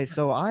just, okay.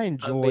 So I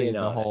enjoy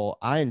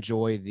I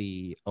enjoy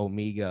the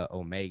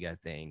Omega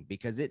thing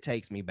because it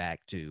takes me back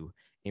to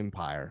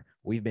Empire.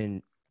 We've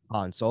been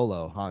Han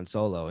Solo,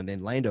 and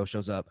then Lando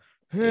shows up.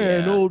 Hey,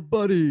 an old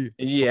buddy.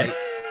 Yeah. Like,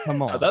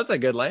 come on. Oh, that's a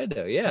good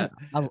Lando. Yeah.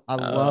 I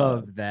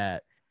love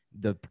that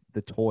the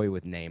toy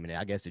with naming it.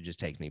 I guess it just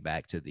takes me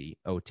back to the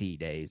OT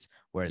days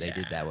where they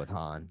did that with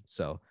Han.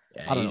 So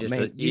I don't know,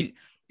 man.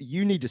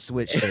 You need to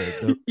switch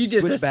to you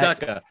just a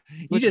sucker.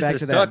 You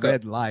just a sucker. That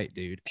red light,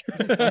 dude.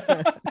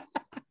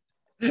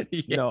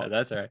 Yeah, no,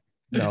 that's right.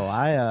 No,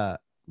 I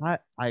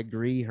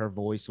agree. Her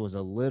voice was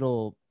a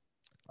little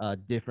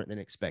different than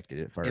expected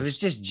at first. It was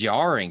just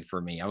jarring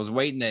for me. I was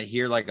waiting to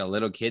hear like a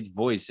little kid's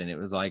voice, and it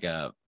was like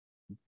a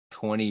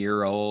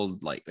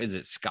 20-year-old. Like, is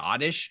it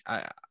Scottish?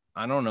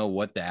 I don't know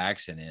what the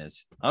accent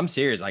is. I'm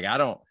serious. Like, I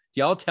don't.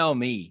 Y'all tell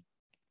me.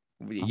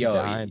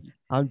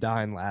 I'm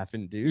dying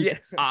laughing, dude.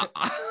 Yeah,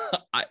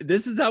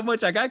 this is how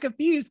much I got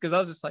confused, because I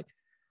was just like,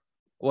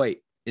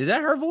 wait, is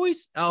that her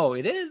voice? Oh,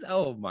 it is.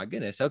 Oh my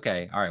goodness.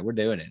 Okay. All right. We're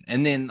doing it.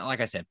 And then,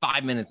 like I said,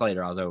 5 minutes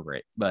later, I was over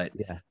it. But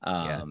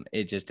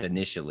it just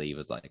initially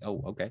was like,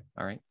 oh, okay.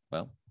 All right.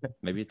 Well,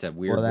 maybe it's a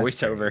weird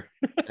voiceover.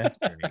 That's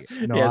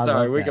no, yeah.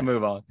 Sorry. We can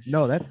move on.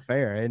 No, that's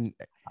fair. And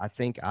I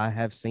think I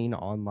have seen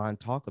online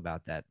talk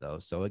about that though.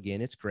 So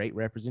again, it's great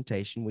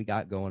representation we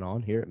got going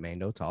on here at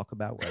Mando Talk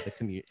about where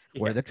the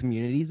where the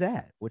community's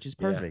at, which is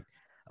perfect.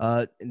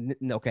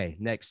 Okay,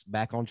 next,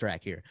 back on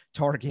track here.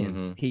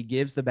 Tarkin, he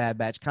gives the Bad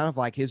Batch kind of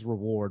like his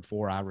reward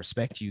for I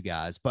respect you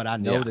guys, but I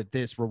know that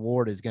this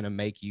reward is going to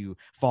make you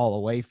fall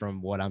away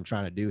from what I'm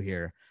trying to do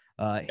here.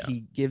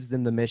 He gives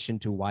them the mission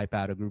to wipe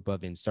out a group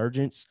of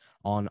insurgents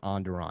on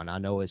Onderon. I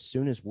know as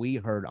soon as we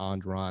heard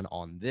Onderon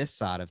on this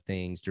side of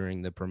things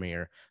during the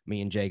premiere,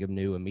 me and Jacob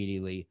knew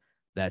immediately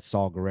that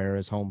Saul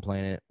Guerrera's home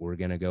planet. We're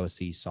going to go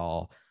see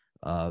Saul.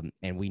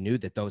 And we knew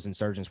that those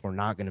insurgents were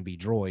not going to be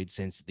droids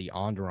since the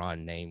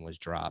Onderon name was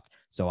dropped.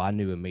 So I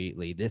knew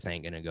immediately this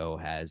ain't going to go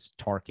as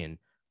Tarkin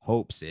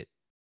hopes it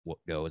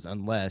goes,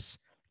 unless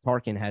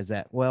Tarkin has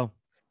that. Well,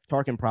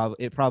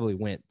 it probably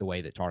went the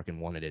way that Tarkin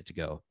wanted it to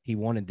go. He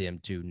wanted them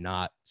to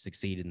not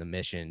succeed in the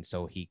mission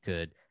so he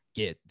could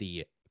get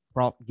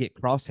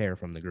Crosshair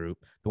from the group,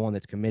 the one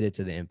that's committed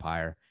to the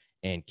Empire,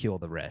 and kill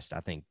the rest. I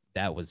think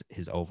that was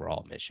his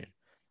overall mission.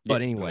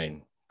 But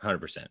anyway, I mean,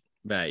 100%.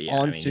 But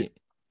yeah,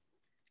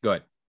 go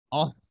ahead.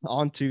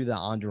 On to the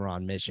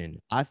Onderon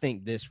mission. I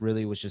think this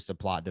really was just a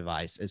plot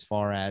device as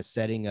far as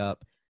setting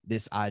up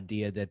this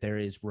idea that there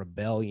is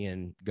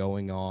rebellion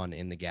going on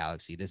in the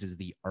galaxy. This is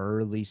the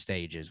early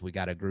stages. We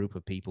got a group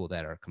of people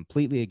that are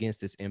completely against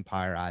this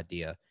Empire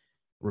idea.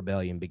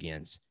 Rebellion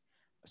begins.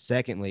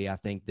 Secondly, I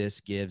think this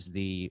gives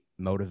the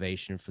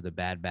motivation for the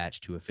Bad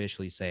Batch to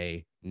officially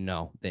say,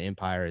 no, the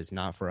Empire is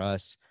not for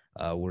us.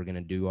 We're going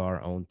to do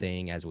our own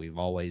thing as we've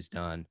always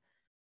done.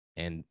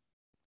 And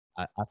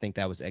I think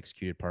that was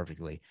executed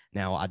perfectly.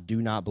 Now, I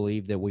do not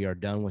believe that we are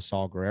done with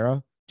Saw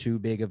Gerrera. Too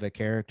big of a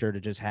character to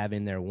just have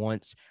in there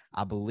once.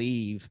 I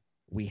believe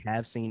we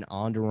have seen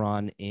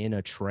Onderon in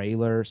a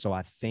trailer, so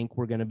I think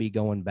we're going to be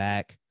going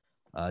back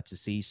to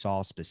see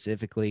Saw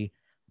specifically.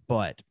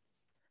 But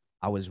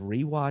I was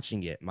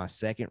rewatching it, my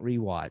second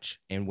rewatch,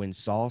 and when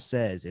Saul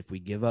says, if we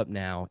give up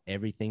now,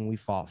 everything we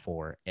fought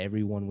for,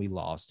 everyone we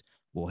lost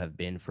will have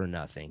been for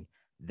nothing.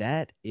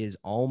 That is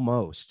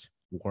almost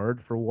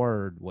word for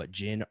word what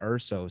Jyn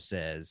Erso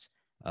says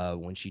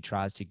when she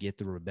tries to get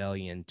the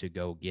rebellion to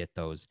go get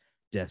those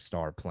Death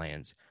Star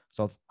plans.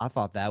 So I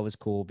thought that was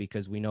cool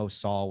because we know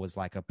Saul was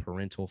like a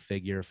parental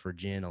figure for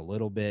Jyn a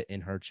little bit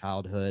in her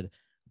childhood.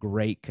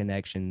 Great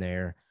connection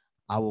there.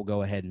 I will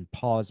go ahead and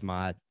pause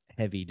my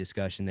heavy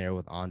discussion there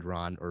with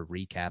Onderon or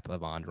recap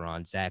of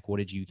Onderon. Zach, what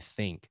did you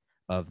think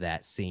of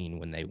that scene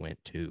when they went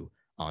to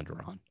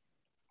Onderon?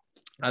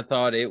 I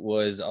thought it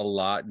was a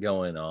lot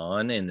going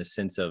on in the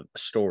sense of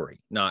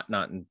story, not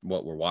in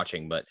what we're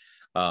watching, but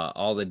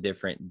all the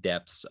different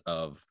depths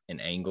of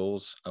and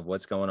angles of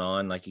what's going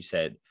on. Like you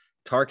said,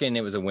 Tarkin,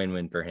 it was a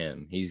win-win for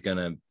him. He's going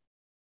to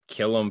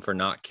kill them for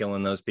not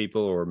killing those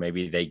people, or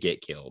maybe they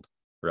get killed,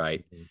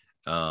 right?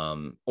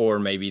 Mm-hmm. Or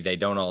maybe they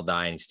don't all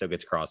die and he still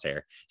gets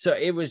Crosshair. So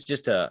it was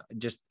just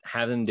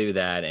have them do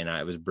that, and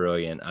it was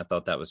brilliant. I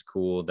thought that was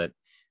cool that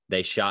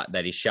he shot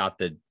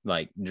the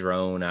like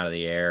drone out of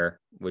the air,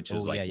 which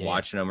was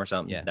watching them or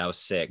something. Yeah. That was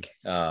sick.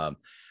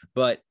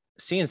 But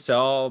seeing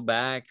Saul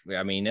back,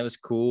 I mean, it was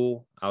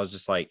cool. I was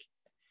just like,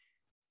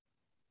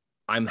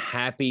 I'm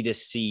happy to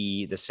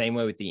see the same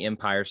way with the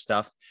Empire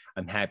stuff.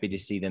 I'm happy to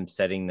see them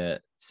setting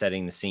the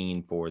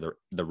scene for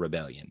the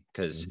rebellion.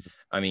 Cause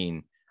I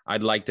mean,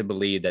 I'd like to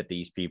believe that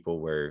these people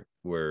were,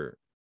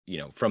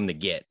 from the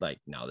get, like,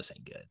 no, this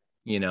ain't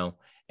good,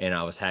 and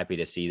I was happy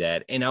to see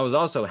that. And I was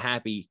also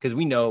happy because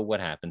we know what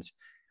happens.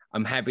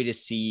 I'm happy to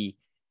see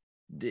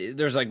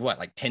there's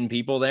like 10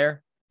 people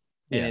there.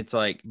 And it's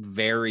like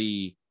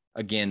very,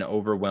 again,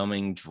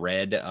 overwhelming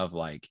dread of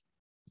like,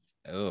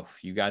 oh,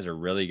 you guys are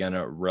really going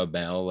to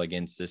rebel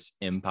against this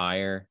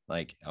Empire.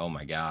 Like, oh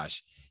my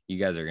gosh, you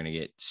guys are going to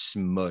get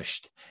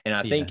smushed. And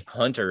I think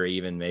Hunter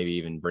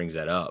even brings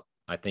that up.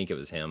 I think it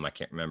was him. I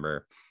can't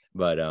remember,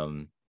 but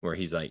where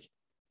he's like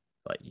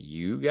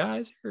you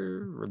guys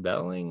are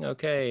rebelling.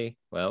 Okay,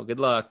 well, good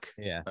luck.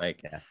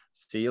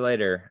 See you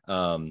later.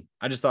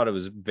 I just thought it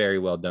was very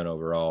well done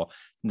overall.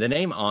 The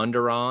name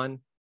Onderon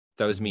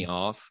throws me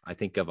off. I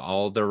think of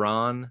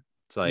Alderaan.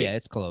 It's like,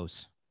 it's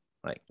close.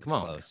 Like, come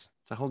on, close.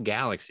 It's a whole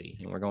galaxy,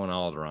 and we're going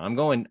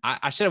Alderaan.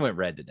 I should have went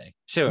red today.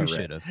 You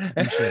should have.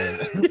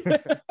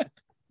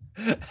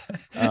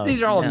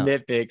 These are all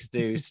nitpicks,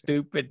 dude.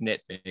 Stupid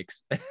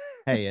nitpicks.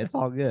 Hey, it's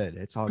all good.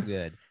 It's all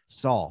good.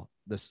 Saul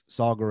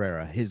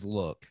Gerrera, his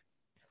look.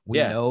 We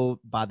know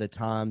by the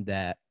time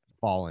that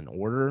Fallen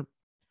Order,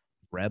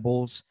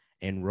 Rebels,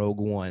 and Rogue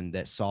One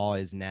that Saul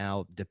is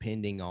now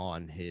depending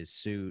on his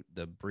suit,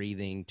 the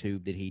breathing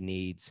tube that he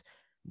needs.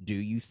 Do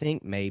you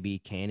think maybe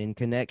canon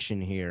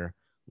connection here?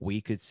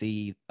 We could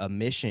see a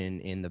mission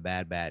in the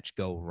Bad Batch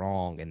go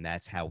wrong, and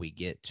that's how we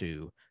get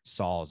to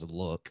Saul's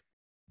look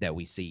that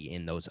we see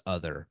in those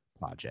other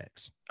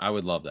projects. I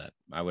would love that.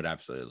 I would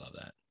absolutely love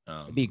that.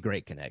 It'd be a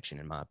great connection,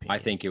 in my opinion. I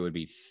think it would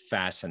be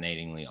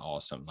fascinatingly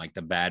awesome. Like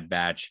the Bad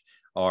Batch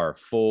are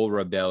full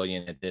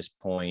rebellion at this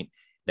point.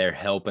 They're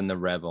helping the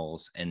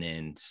rebels, and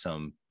then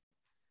some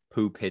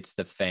poop hits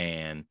the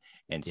fan,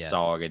 and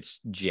Saul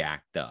gets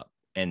jacked up,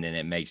 and then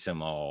it makes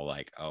them all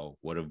like, "Oh,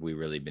 what have we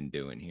really been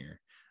doing here?"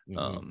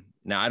 Mm-hmm.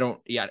 Now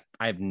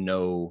I have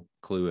no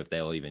clue if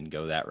they'll even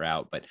go that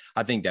route, but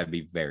I think that'd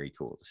be very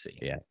cool to see.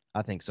 Yeah,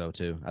 I think so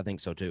too.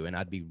 And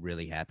I'd be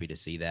really happy to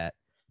see that.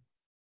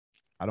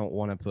 I don't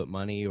want to put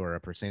money or a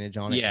percentage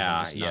on it.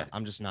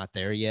 I'm just not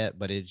there yet,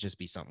 but it'd just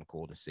be something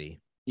cool to see.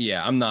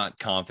 Yeah, I'm not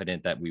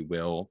confident that we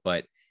will,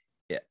 but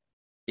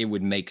it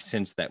would make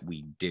sense that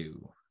we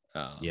do.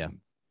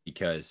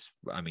 Because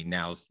I mean,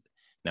 now's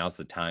now's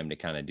the time to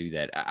kind of do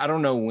that. I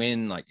don't know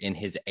when, like in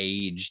his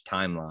age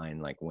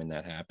timeline, like when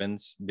that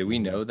happens. Do we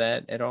know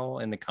that at all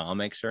in the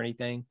comics or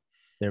anything?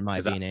 There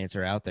might be an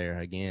answer out there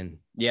again.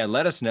 Yeah,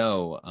 let us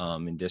know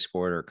in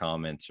Discord or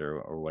comments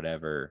or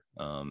whatever,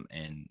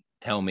 and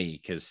tell me,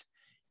 because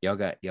y'all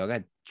got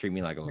to treat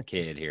me like a little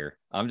kid here.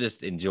 I'm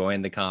just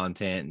enjoying the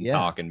content and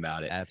talking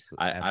about it.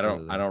 Absolutely. I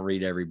don't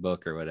read every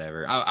book or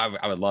whatever.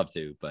 I would love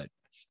to, but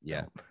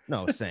yeah,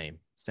 no, same.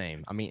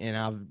 I mean, and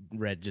I've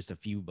read just a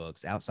few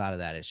books. Outside of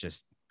that, it's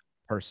just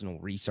personal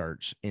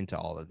research into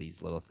all of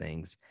these little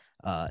things.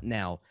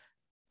 Now,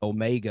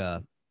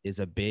 Omega is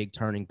a big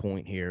turning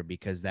point here,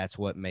 because that's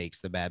what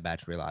makes the Bad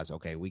Batch realize,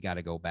 okay, we got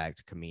to go back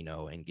to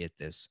Kamino and get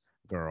this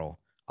girl.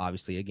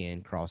 Obviously,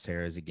 again,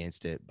 Crosshair is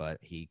against it, but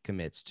he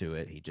commits to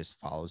it. He just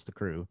follows the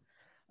crew.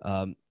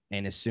 And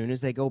as soon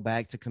as they go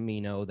back to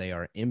Kamino, they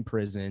are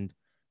imprisoned.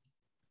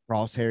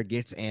 Crosshair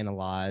gets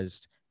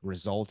analyzed,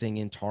 resulting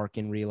in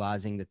Tarkin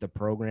realizing that the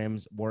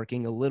program's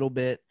working a little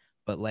bit,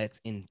 but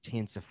let's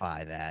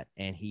intensify that.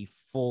 And he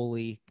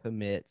fully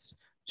commits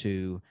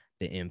to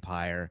the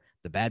Empire.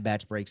 The Bad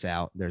Batch breaks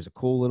out. There's a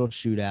cool little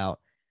shootout,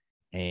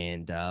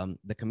 and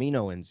the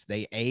Kaminoans,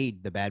 they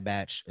aid the Bad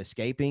Batch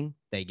escaping.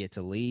 They get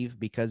to leave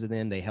because of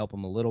them. They help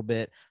them a little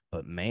bit,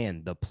 but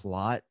man, the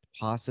plot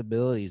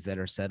possibilities that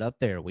are set up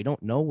there, we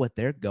don't know what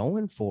they're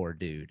going for,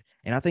 dude.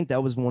 And I think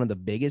that was one of the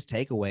biggest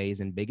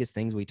takeaways and biggest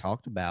things we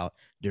talked about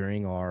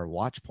during our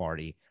watch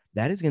party.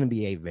 That is going to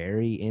be a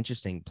very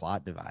interesting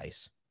plot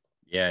device.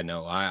 Yeah,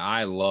 no,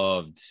 I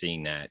loved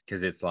seeing that,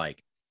 because it's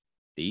like,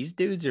 these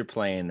dudes are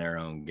playing their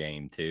own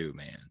game too,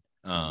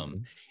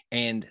 man.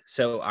 And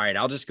so, all right,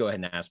 I'll just go ahead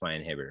and ask my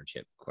inhibitor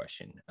chip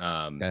question.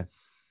 Okay.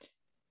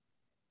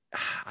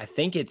 I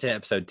think it's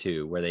episode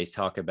 2 where they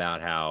talk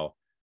about how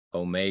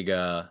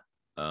Omega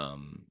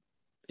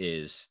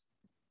is,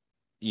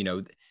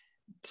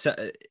 so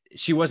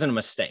she wasn't a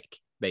mistake,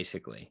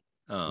 basically.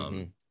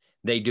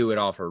 They do it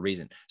all for a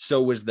reason.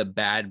 So was the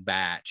Bad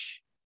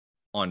Batch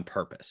on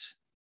purpose?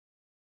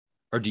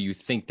 Or do you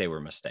think they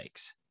were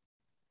mistakes?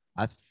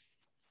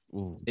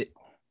 Because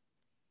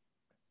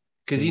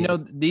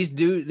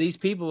these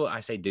people, I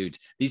say dudes,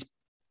 these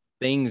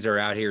things are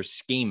out here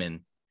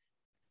scheming.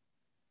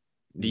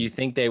 Do you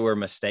think they were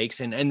mistakes?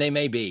 And they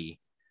may be.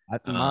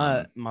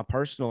 My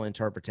personal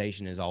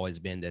interpretation has always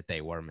been that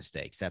they were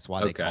mistakes. That's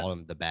why they call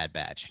them the Bad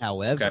Batch.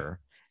 However,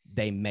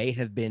 they may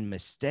have been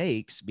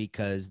mistakes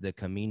because the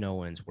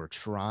Kaminoans were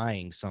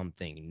trying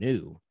something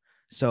new.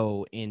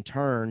 So in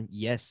turn,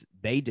 yes,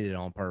 they did it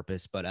on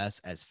purpose, but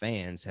us as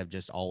fans have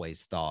just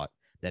always thought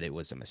that it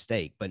was a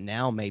mistake. But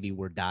now maybe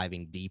we're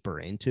diving deeper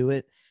into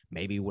it.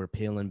 Maybe we're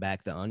peeling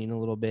back the onion a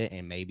little bit,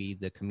 and maybe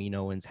the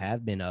Kaminoans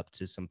have been up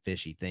to some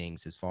fishy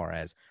things as far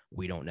as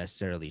we don't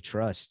necessarily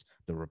trust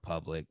the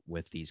Republic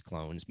with these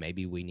clones.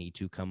 Maybe we need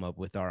to come up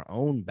with our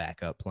own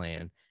backup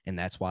plan, and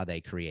that's why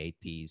they create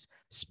these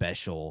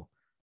special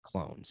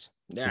clones.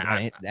 Does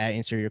that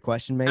answer your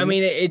question, maybe? I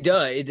mean, it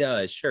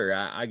does. Sure.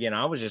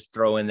 I was just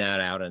throwing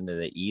that out into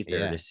the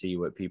ether to see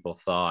what people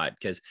thought,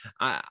 because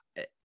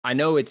I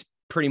know it's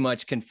pretty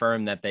much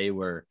confirmed that they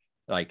were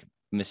like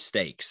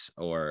mistakes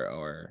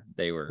or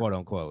they were quote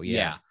unquote.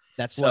 Yeah.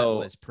 That's what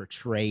was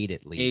portrayed,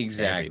 at least.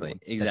 Exactly.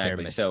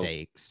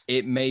 Mistakes. So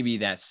it may be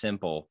that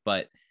simple,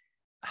 but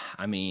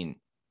I mean,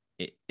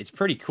 it's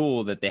pretty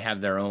cool that they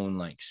have their own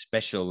like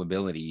special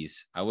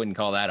abilities. I wouldn't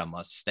call that a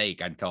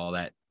mistake. I'd call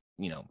that,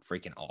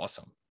 freaking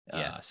awesome.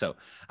 Yeah. So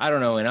I don't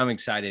know. And I'm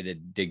excited to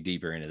dig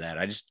deeper into that.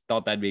 I just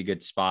thought that'd be a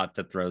good spot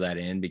to throw that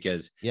in,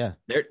 because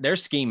they're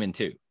scheming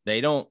too.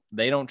 They don't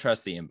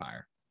trust the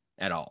Empire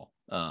at all.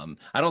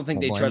 I don't think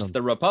they trust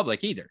the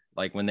Republic either.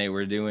 Like when they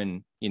were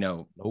doing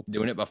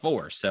it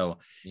before. So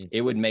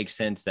it would make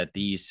sense that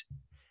these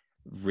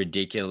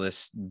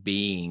ridiculous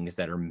beings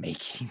that are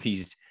making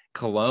these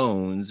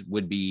clones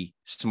would be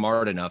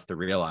smart enough to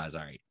realize,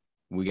 all right,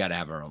 we got to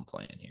have our own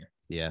plan here.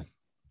 Yeah.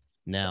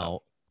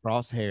 Now,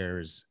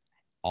 Crosshair's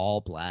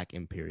all black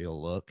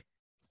Imperial look,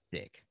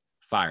 sick.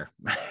 Fire.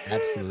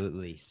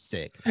 Absolutely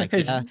sick.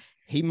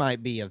 He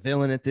might be a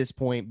villain at this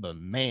point, but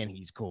man,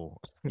 he's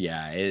cool.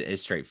 Yeah,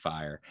 it's straight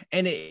fire.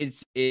 And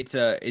it's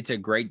a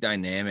great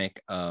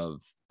dynamic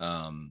of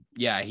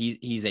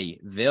he's a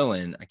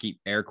villain. I keep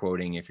air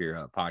quoting if you're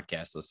a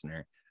podcast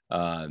listener,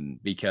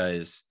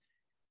 because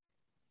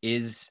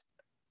is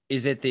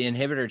it the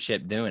inhibitor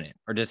chip doing it,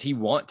 or does he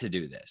want to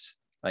do this?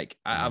 Like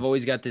I've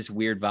always got this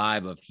weird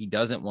vibe of he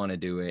doesn't want to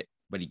do it,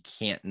 but he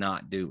can't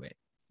not do it.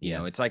 You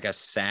know, it's like a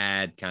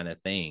sad kind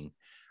of thing.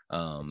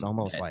 It's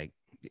almost like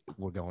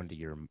we're going to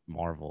your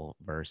Marvel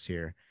verse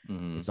here.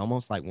 It's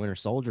almost like Winter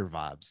Soldier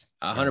vibes.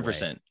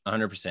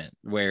 100%,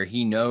 where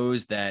he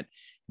knows that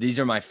these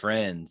are my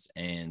friends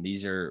and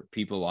these are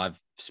people I've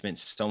spent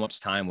so much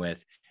time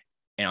with,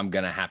 and I'm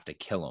going to have to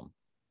kill them.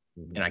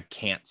 And I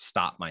can't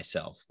stop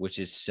myself, which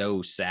is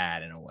so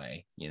sad in a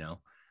way,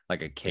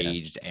 like a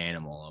caged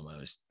animal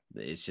almost.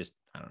 It's just,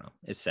 I don't know.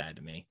 It's sad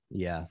to me.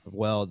 Yeah.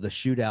 Well, the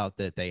shootout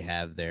that they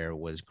have there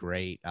was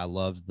great. I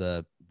loved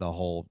the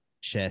whole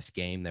chess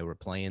game they were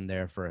playing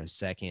there for a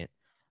second.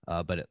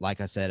 But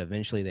like I said,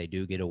 eventually they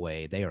do get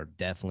away. They are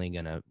definitely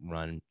going to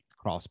run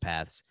cross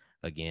paths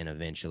again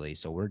eventually.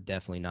 So we're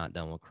definitely not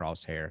done with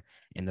Crosshair.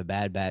 And the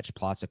Bad Batch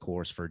plots a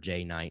course for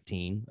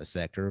J19, a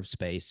sector of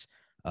space,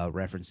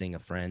 referencing a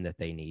friend that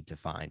they need to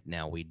find.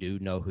 Now, we do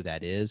know who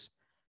that is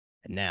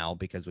now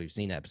because we've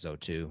seen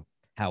episode 2.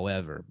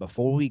 However,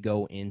 before we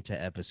go into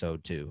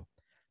episode 2,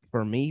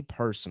 for me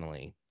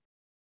personally,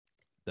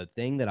 the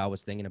thing that I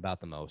was thinking about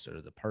the most, or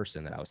the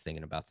person that I was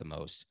thinking about the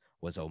most,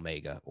 was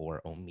Omega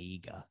or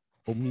Omega.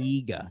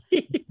 Omega.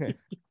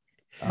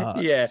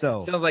 Yeah, So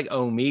sounds like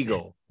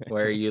Omegle,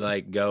 where you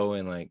like go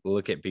and like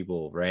look at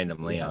people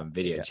randomly on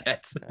video yeah.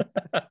 chats.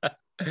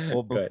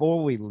 Well, Go ahead.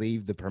 before we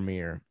leave the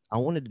premiere, I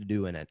wanted to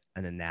do an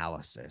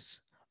analysis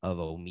of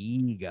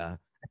Omega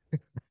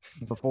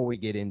before we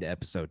get into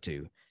episode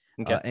 2.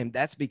 Okay. And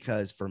that's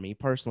because for me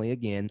personally,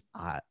 again,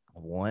 I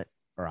want,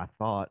 or I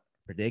thought,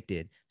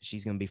 predicted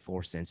she's going to be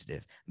force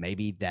sensitive.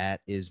 Maybe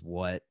that is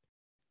what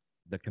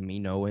the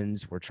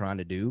Kaminoans were trying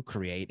to do,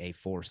 create a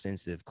force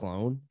sensitive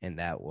clone. And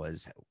that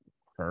was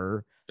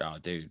her Oh,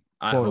 dude,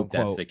 I quote hope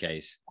that's unquote, the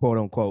case. quote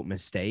unquote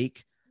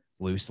mistake,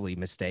 loosely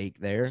mistake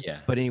there. Yeah.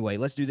 But anyway,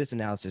 let's do this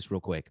analysis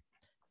real quick.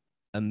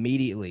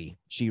 Immediately,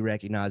 she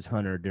recognized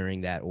Hunter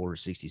during that Order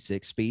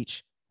 66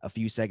 speech. A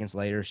few seconds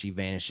later, she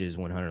vanishes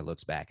when Hunter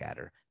looks back at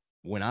her.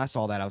 When I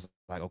saw that, I was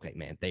like, okay,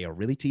 man, they are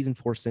really teasing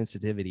force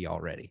sensitivity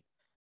already.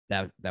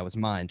 That was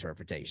my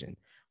interpretation.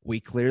 We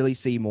clearly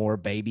see more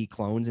baby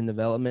clones in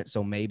development,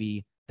 so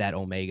maybe that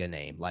Omega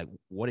name, like,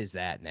 what is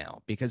that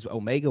now? Because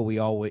Omega, we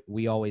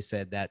always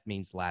said that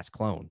means last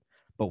clone,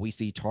 but we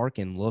see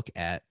Tarkin look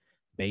at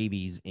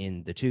babies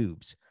in the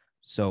tubes.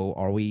 So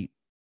are we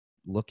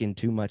looking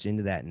too much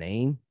into that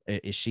name?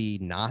 Is she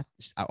not?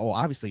 Oh,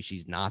 obviously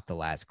she's not the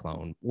last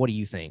clone. What do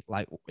you think?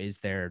 Like, is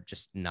there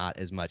just not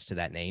as much to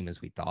that name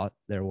as we thought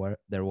there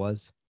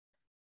was?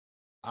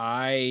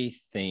 I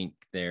think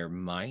there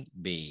might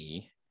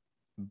be,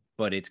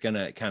 but it's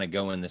gonna kind of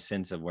go in the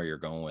sense of where you're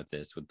going with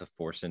this, with the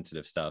force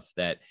sensitive stuff,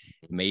 that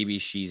maybe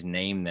she's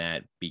named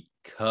that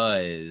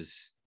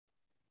because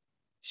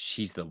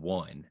she's the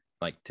one,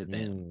 like, to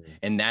them,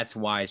 and that's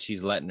why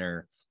she's letting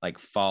her like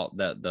fault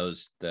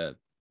the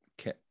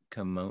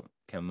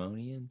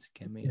Kaminoans.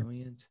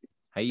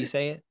 How you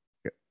say it?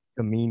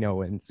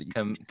 Kaminoans.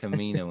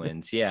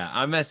 Kaminoans. Yeah,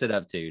 I mess it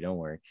up too. Don't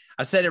worry.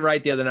 I said it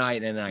right the other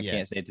night, and I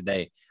can't say it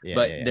today.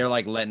 But they're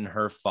like letting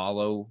her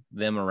follow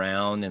them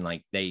around, and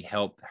like they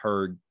help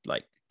her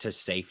like to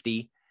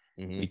safety.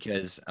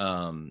 Because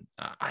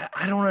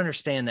I don't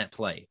understand that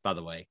play. By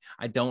the way,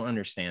 I don't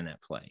understand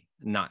that play.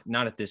 Not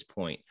at this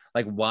point.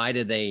 Like, why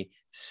did they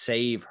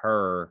save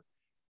her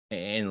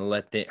and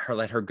let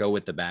her go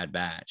with the Bad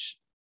Batch?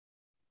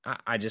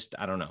 I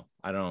don't know.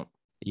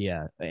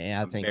 Yeah, and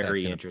I I'm think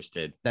very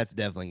interested. that's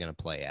definitely going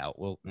to play out.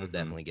 We'll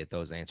definitely get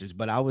those answers.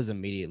 But I was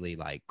immediately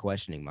like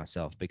questioning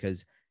myself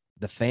because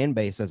the fan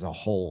base as a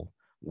whole,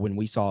 when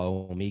we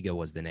saw Omega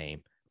was the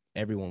name,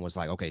 everyone was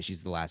like, okay,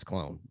 she's the last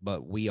clone.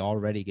 But we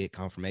already get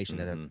confirmation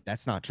that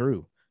that's not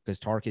true because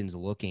Tarkin's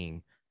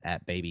looking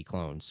at baby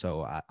clones.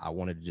 So I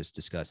wanted to just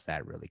discuss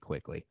that really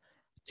quickly.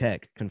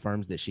 Tech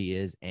confirms that she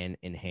is an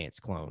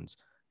enhanced clones.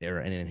 They're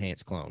an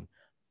enhanced clone.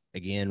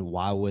 Again,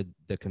 why would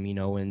the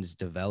Kaminoans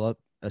develop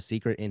a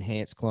secret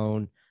enhanced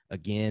clone?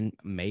 Again,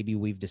 maybe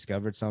we've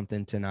discovered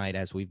something tonight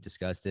as we've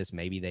discussed this.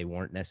 Maybe they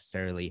weren't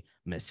necessarily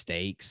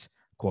mistakes,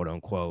 quote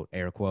unquote,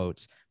 air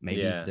quotes.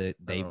 Maybe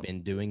they've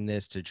been doing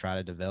this to try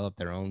to develop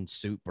their own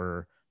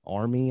super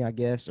army, I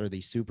guess, or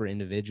these super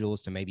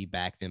individuals to maybe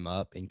back them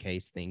up in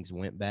case things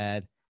went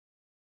bad.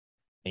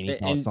 Any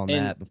thoughts on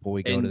that before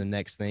we go to the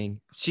next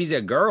thing? She's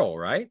a girl,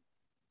 right?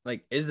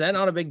 Like, is that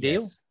not a big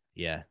deal?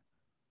 Yeah.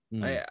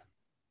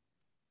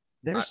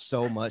 There's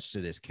so much to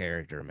this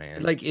character,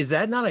 man. Like, is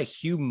that not a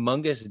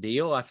humongous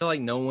deal? I feel like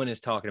no one is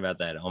talking about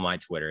that on my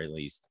Twitter, at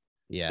least.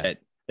 Yeah.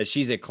 That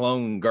she's a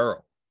clone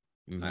girl.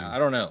 I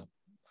don't know.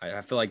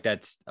 I feel like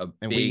that's a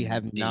big deal. We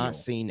have not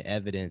seen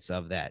evidence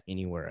of that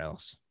anywhere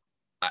else.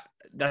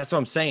 That's what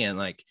I'm saying.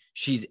 Like,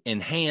 she's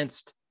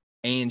enhanced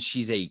and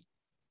she's a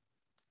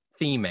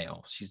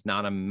female. She's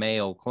not a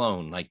male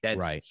clone. Like,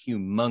 that's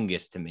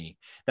humongous to me.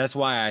 That's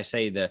why I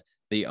say the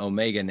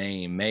Omega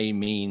name may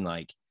mean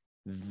like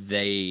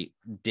they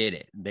did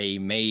it. They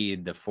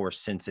made the force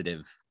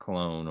sensitive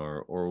clone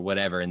or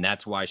whatever. And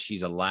that's why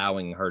she's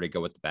allowing her to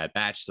go with the Bad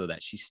Batch so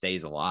that she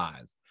stays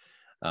alive.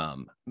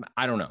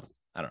 I don't know.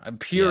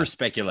 Pure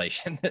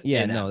speculation.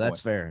 Yeah, no,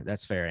 that's fair.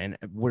 That's fair. And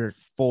we're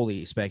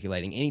fully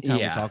speculating. Anytime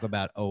we talk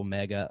about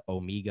Omega,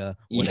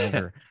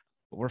 whatever,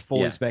 we're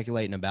fully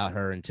speculating about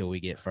her until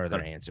we get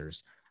further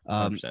answers.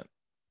 100%.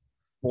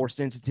 Force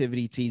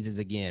sensitivity teases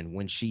again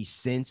when she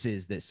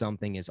senses that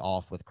something is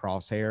off with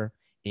Crosshair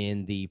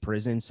in the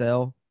prison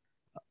cell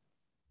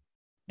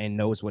and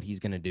knows what he's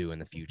going to do in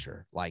the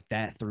future. Like,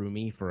 that threw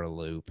me for a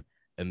loop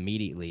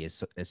immediately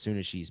as soon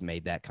as she's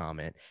made that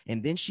comment.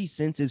 And then she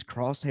senses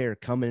Crosshair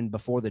coming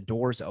before the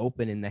doors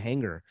open in the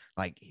hangar.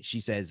 Like,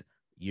 she says,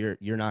 you're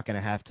not going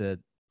to have to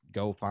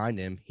go find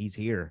him. He's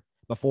here,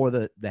 before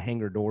the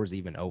hangar doors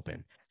even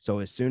open. So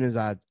as soon as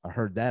I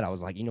heard that, I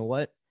was like, you know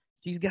what?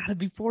 She's got to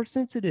be force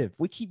sensitive.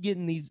 We keep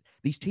getting these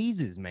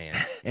teases, man.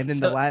 And then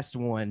the So, last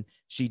one,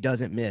 she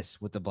doesn't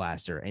miss with the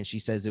blaster, and she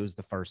says it was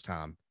the first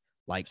time.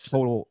 Like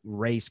total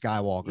Ray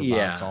Skywalker vibes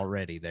yeah.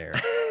 already there.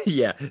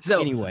 Yeah. So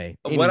what I Anyway,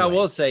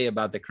 will say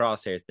about the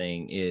crosshair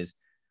thing is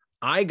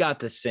I got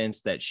the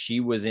sense that she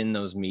was in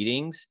those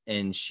meetings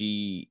and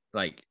she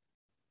like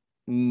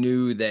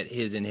knew that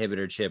his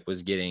inhibitor chip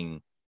was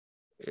getting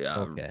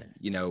okay.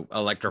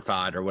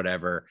 electrified or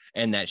whatever,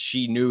 and that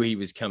she knew he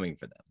was coming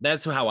for them.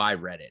 That's how I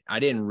read it. I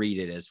didn't read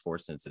it as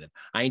force sensitive.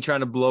 I ain't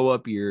trying to blow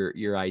up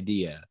your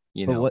idea.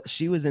 But what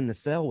she was in the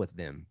cell with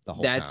them the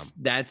whole time.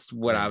 That's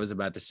what I Yeah. was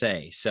about to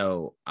say.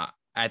 So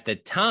at the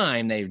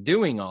time they're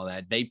doing all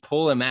that, they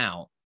pull him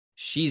out.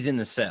 She's in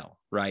the cell,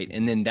 right?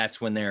 And then that's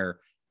when they're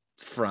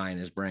frying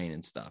his brain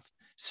and stuff.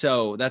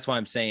 So that's why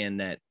I'm saying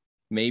that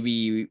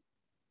maybe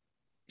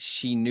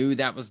she knew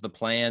that was the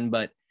plan,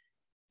 but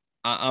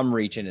I'm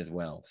reaching as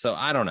well. So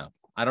I don't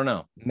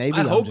know. Maybe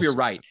I hope you're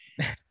right.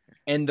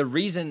 And the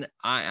reason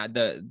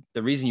the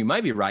reason you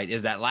might be right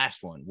is that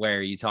last one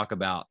where you talk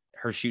about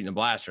her shooting a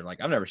blaster. Like,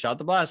 I've never shot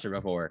the blaster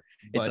before.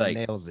 It's but like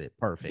nails it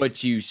perfect.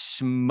 But you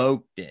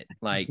smoked it.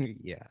 Like,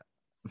 yeah.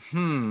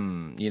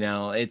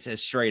 It's a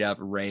straight up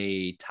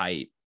Ray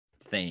type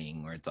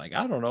thing where it's like,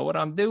 I don't know what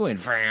I'm doing,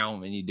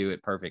 and you do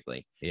it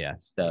perfectly. Yeah.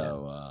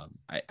 So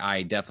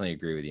I definitely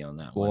agree with you on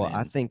that well, one.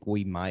 I think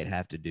we might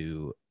have to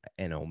do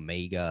an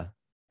Omega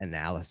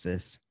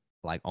analysis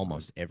like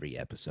almost every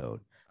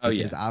episode. Oh,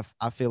 Because yeah.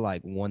 I feel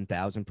like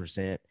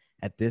 1000%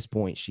 at this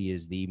point, she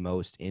is the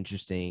most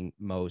interesting,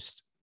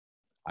 most,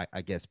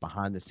 I guess,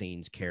 behind the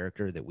scenes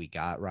character that we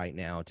got right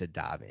now to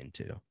dive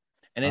into.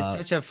 And it's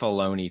such a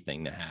Filoni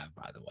thing to have,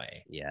 by the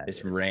way. Yeah.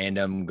 This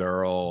random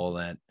girl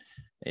that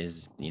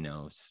is,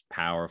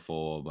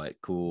 powerful but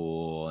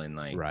cool, and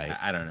like, right.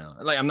 I don't know.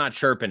 Like, I'm not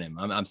chirping him.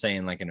 I'm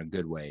saying like in a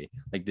good way.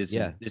 Like, this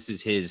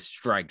is his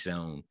strike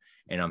zone,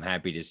 and I'm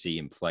happy to see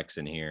him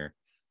flexing here,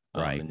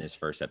 in this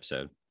first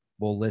episode.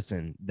 Well,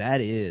 listen,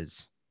 that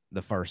is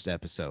the first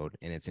episode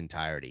in its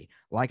entirety.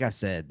 Like I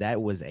said, that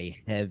was a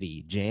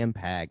heavy,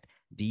 jam-packed,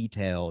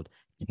 detailed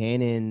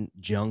canon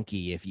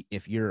junkie.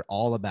 If you're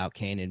all about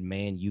canon,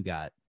 man, you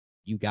got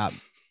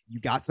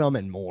some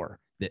and more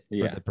for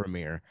the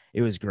premiere.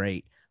 It was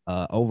great.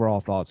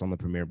 Overall thoughts on the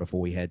premiere before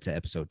we head to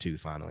episode 2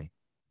 finally.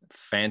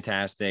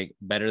 Fantastic.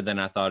 Better than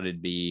I thought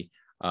it'd be.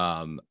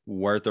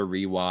 Worth a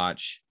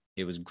rewatch.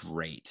 It was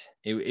great.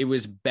 It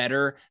was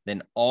better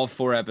than all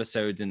 4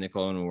 episodes in the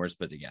Clone Wars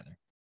put together.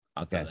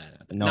 I'll throw that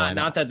out there. No,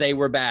 not that they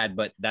were bad,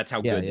 but that's how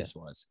good this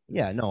was.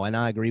 Yeah, no, and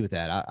I agree with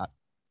that. I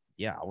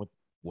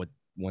would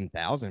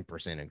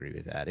 1000% agree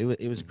with that.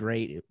 It was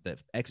great. The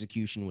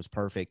execution was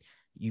perfect.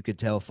 You could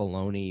tell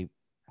Filoni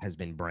has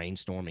been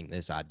brainstorming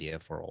this idea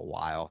for a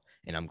while,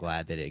 and I'm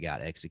glad that it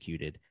got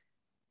executed.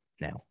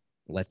 Now,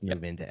 let's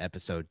move into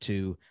episode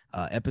 2.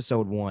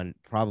 Episode 1,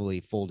 probably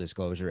full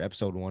disclosure,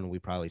 episode 1, we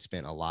probably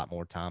spent a lot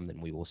more time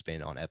than we will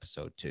spend on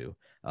episode 2.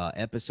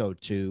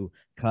 Episode 2,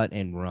 Cut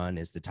and Run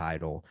is the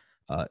title.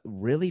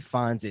 Really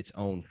finds its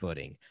own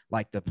footing.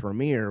 Like the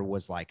premiere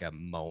was like a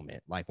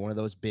moment, like one of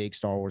those big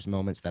Star Wars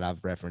moments that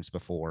I've referenced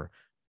before.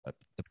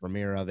 The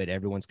premiere of it,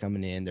 everyone's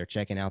coming in, they're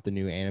checking out the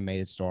new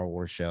animated Star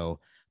Wars show.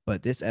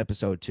 But this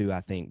episode 2,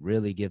 I think,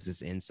 really gives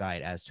us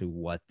insight as to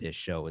what this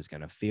show is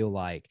going to feel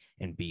like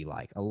and be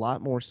like. A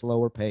lot more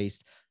slower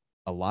paced,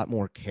 a lot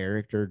more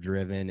character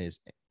driven, is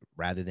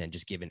rather than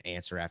just giving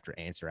answer after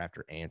answer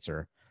after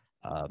answer.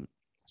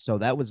 So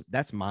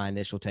that's my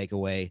initial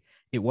takeaway.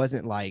 It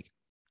wasn't like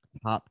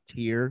top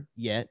tier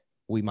yet.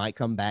 We might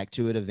come back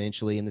to it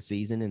eventually in the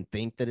season and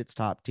think that it's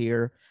top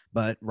tier,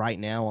 but right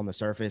now on the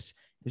surface,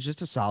 it's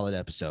just a solid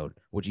episode.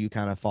 Would you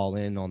kind of fall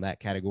in on that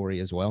category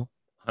as well?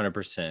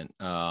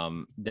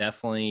 100%.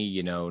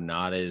 Definitely,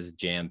 not as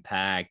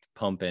jam-packed,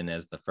 pumping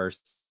as the first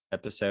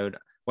episode.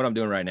 What I'm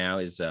doing right now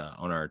is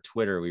on our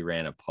Twitter, we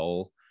ran a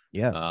poll.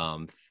 Yeah.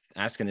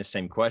 Asking the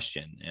same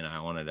question, and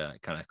I wanted to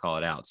kind of call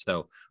it out.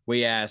 So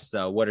we asked,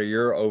 what are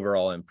your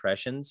overall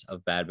impressions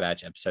of Bad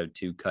Batch episode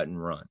 2, Cut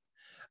and Run?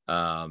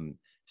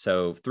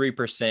 So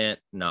 3%,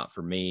 not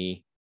for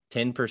me.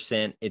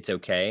 10%, it's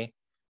okay.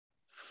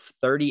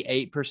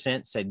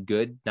 38% said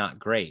good, not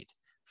great.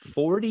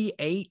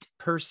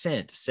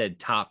 48% said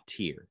top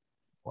tier.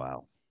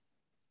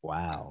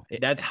 Wow.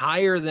 That's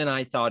higher than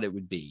I thought it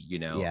would be,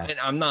 Yeah.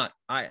 And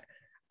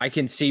I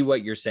can see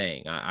what you're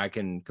saying. I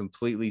can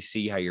completely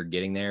see how you're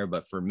getting there.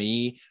 But for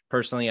me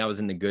personally, I was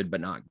in the good,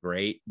 but not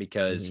great,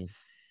 because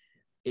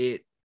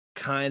it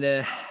kind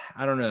of,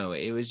 I don't know.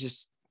 It was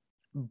just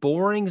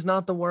boring's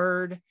not the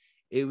word.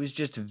 It was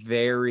just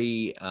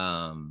very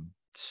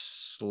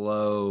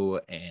slow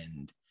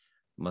and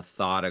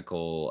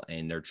methodical,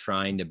 and they're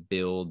trying to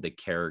build the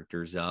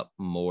characters up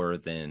more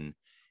than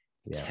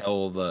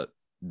tell the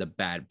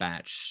Bad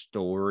Batch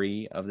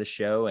story of the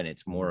show. And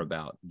it's more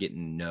about getting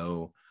to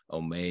know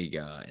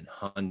Omega and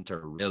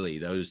Hunter, really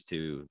those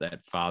two,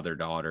 that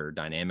father-daughter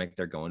dynamic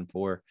they're going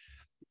for.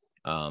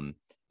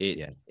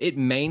 It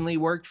mainly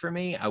worked for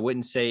me. I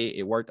wouldn't say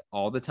it worked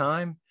all the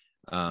time.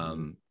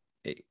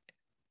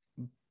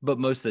 but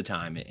most of the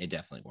time it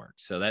definitely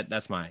works. So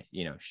that's my,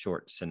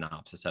 short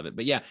synopsis of it.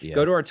 But yeah, Yeah,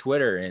 go to our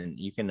Twitter and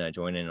you can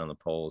join in on the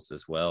polls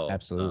as well.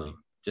 absolutely.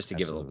 Just to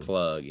give a little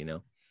Absolutely.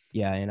 plug.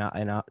 Yeah. And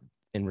I,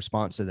 in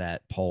response to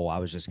that poll, I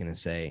was just going to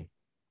say,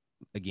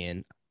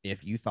 again,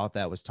 if you thought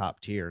that was top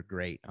tier,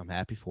 great. I'm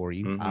happy for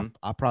you. Mm-hmm.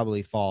 I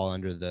probably fall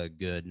under the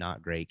good,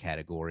 not great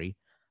category.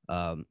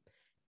 Um,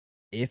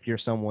 if you're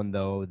someone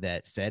though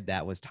that said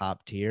that was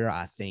top tier,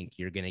 I think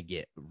you're going to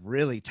get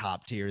really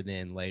top tier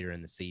then later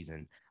in the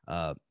season.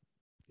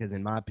 Because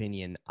in my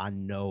opinion, I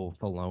know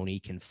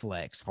Filoni can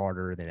flex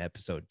harder than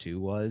episode 2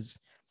 was.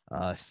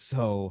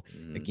 So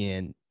Mm-hmm.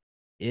 again,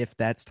 if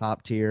that's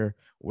top tier,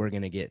 we're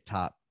going to get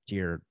top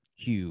tier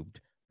cubed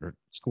or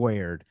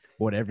squared,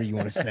 whatever you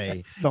want to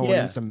say, throwing in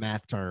Yeah. some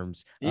math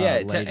terms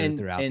Yeah. later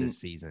throughout And this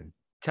season.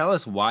 tell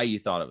us why you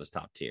thought it was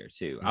top tier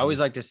too. I Mm-hmm. always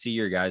like to see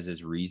your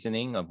guys'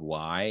 reasoning of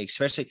why,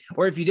 especially,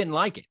 or if you didn't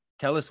like it,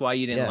 tell us why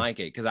you didn't like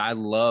it. Cause I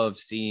love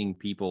seeing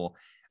people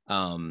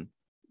in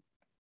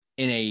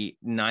a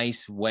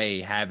nice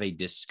way have a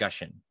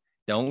discussion.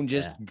 Don't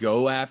just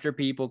go after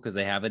people because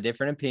they have a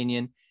different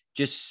opinion.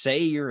 Just say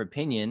your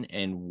opinion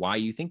and why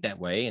you think that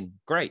way. And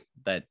great,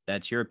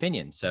 that's your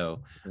opinion.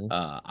 So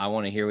I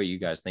want to hear what you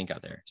guys think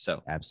out there.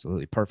 So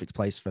absolutely. Perfect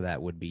place for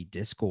that would be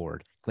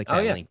Discord. Click oh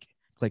that yeah, link.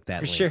 Click that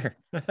for link. sure.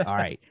 All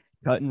right.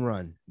 Cut and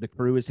run. The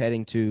crew is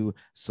heading to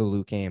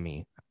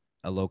Salukami,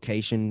 a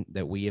location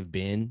that we have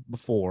been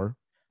before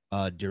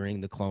during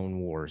the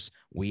Clone Wars.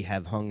 We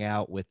have hung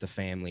out with the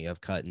family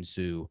of Cut and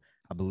Sue.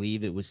 I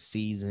believe it was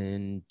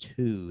season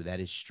 2. That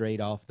is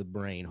straight off the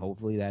brain.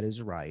 Hopefully that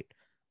is right,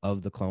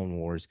 of the Clone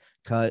Wars.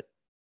 Cut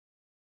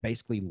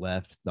basically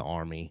left the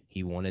army.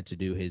 He wanted to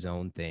do his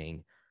own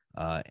thing.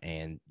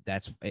 And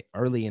that's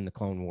early in the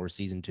Clone Wars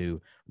season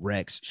 2.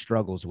 Rex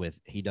struggles with,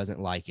 he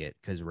doesn't like it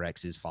because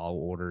Rex is follow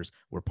orders.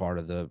 We're part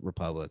of the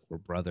Republic. We're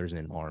brothers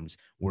in arms.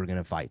 We're going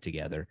to fight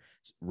together.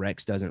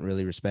 Rex doesn't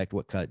really respect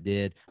what Cut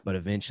did, but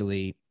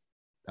eventually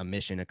a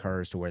mission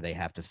occurs to where they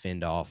have to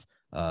fend off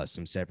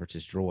some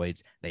separatist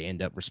droids. They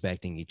end up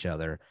respecting each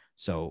other.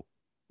 So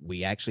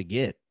we actually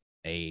get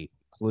a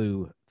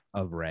clue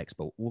of Rex,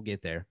 but we'll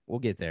get there. We'll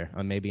get there.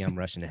 Maybe I'm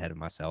rushing ahead of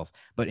myself.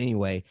 But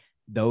anyway,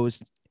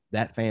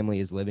 that family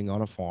is living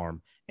on a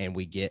farm, and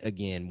we get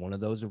again one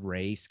of those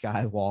Rey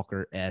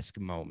Skywalker-esque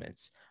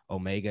moments.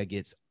 Omega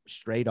gets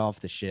straight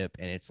off the ship,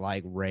 and it's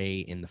like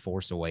Rey in The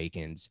Force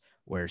Awakens,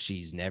 where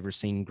she's never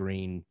seen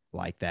green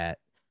like that.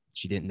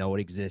 She didn't know it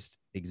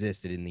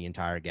existed in the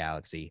entire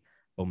galaxy.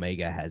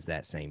 Omega has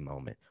that same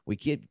moment. We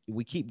keep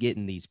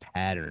getting these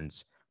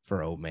patterns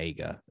for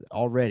Omega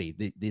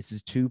already. This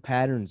is 2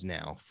 patterns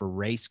now for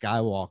Rey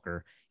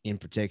Skywalker in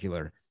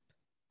particular.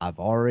 I've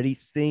already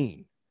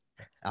seen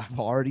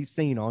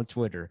on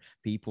Twitter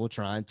people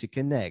trying to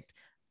connect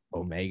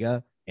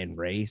Omega and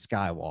Rey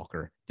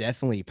Skywalker.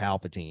 Definitely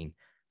Palpatine.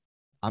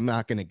 I'm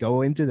not going to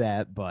go into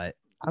that, but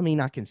I mean,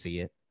 I can see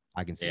it.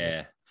 I can see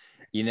it.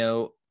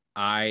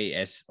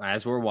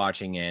 As we're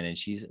watching it and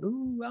she's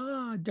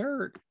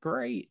dirt,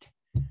 great.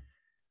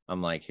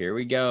 I'm like, here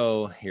we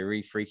go. Here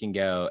we freaking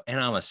go. And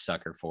I'm a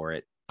sucker for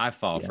it. I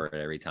fall for it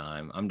every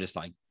time. I'm just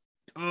like,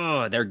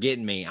 oh, they're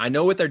getting me. I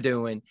know what they're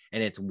doing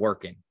and it's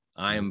working.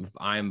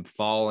 I'm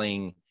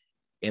falling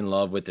in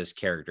love with this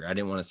character. I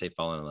didn't want to say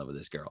falling in love with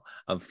this girl.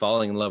 I'm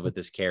falling in love with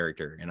this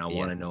character and I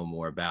want to know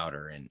more about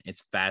her. And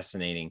it's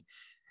fascinating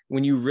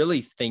when you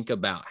really think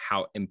about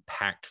how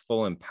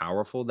impactful and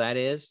powerful that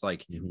is.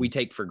 Like we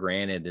take for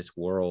granted this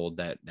world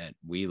that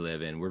we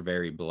live in. We're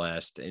very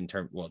blessed in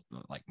terms, well,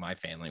 like my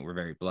family, we're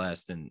very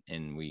blessed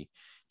and we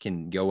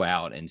can go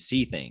out and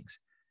see things.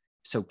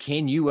 So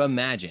can you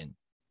imagine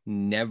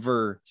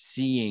never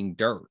seeing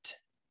dirt?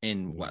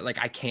 And like,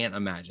 I can't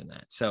imagine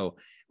that. So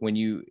when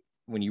you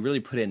really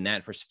put it in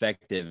that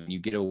perspective, you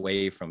get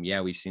away from,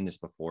 we've seen this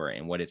before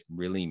and what it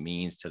really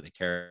means to the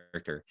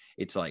character.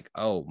 It's like,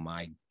 oh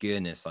my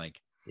goodness. Like,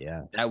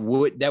 that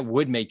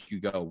would make you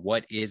go,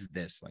 what is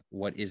this? Like,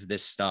 what is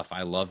this stuff?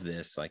 I love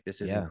this. Like,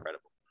 this is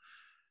incredible.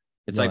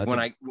 It's like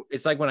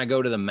when I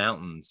go to the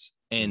mountains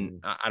and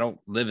I don't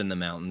live in the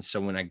mountains.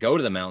 So when I go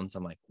to the mountains,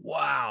 I'm like,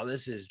 wow,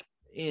 this is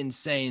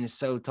insane. It's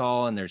so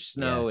tall and there's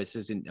snow. It's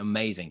just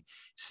amazing.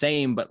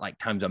 Same, but like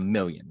times a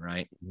million.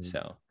 Right.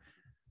 So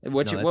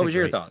what was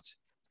your thoughts?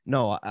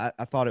 No,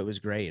 I thought it was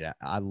great.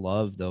 I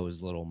love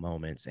those little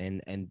moments,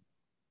 and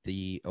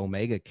the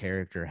Omega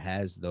character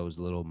has those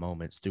little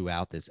moments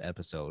throughout this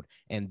episode,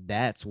 and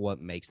that's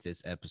what makes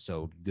this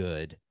episode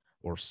good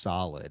or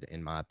solid,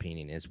 in my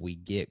opinion. Is we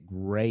get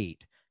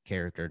great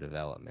character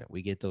development.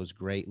 We get those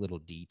great little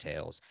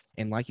details.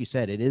 And like you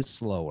said, it is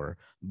slower,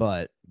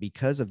 but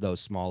because of those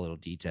small little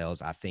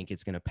details, I think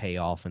it's going to pay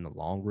off in the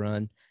long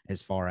run.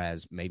 As far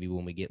as maybe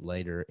when we get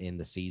later in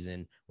the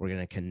season, we're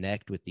going to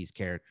connect with these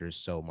characters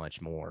so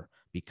much more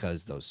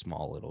because those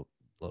small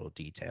little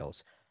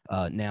details.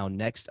 Now,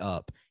 next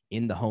up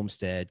in the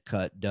homestead,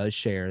 Cut does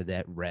share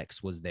that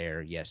Rex was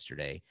there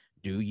yesterday.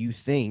 Do you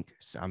think,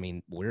 I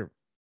mean, we're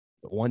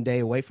one day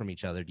away from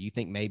each other. Do you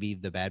think maybe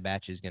the Bad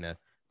Batch is going to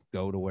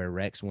go to where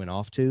Rex went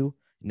off to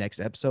next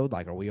episode?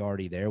 Like, are we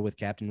already there with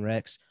Captain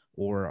Rex,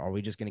 or are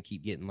we just going to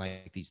keep getting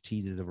like these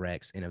teases of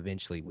Rex and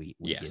eventually we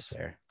get Yes.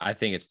 there? I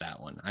think it's that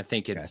one. I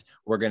think Okay. it's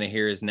we're gonna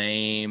hear his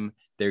name.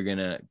 They're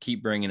gonna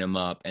keep bringing him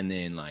up, and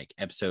then like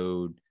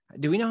episode.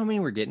 Do we know how many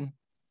we're getting?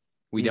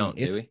 We don't,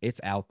 do we? It's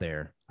out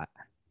there.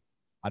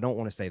 I don't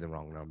want to say the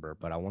wrong number,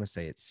 but I want to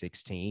say it's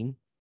 16.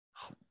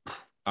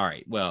 All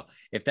right. Well,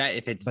 if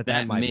it's But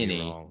that might be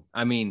many, wrong.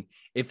 I mean,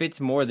 if it's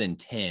more than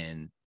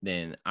 10,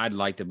 then I'd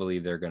like to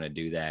believe they're going to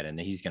do that and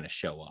that he's going to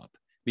show up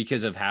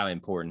because of how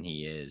important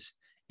he is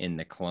in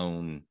the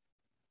clone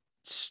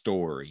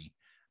story.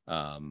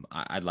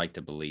 I'd like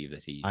to believe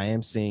that I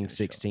am seeing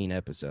 16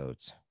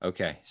 episodes.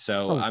 Okay.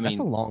 So, that's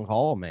a long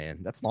haul, man.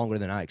 That's longer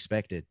than I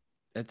expected.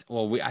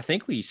 I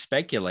think we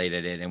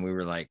speculated it and we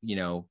were like,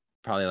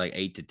 probably like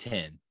 8 to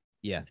 10.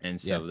 Yeah.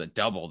 And so the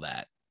double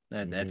that.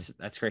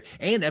 That's great.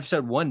 And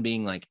episode 1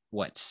 being like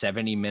what,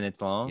 70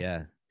 minutes long?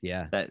 Yeah.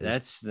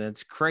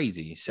 That's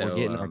crazy. So we're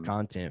getting our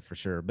content for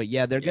sure. But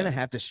yeah, they're gonna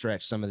have to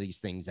stretch some of these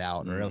things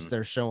out, or else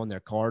they're showing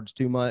their cards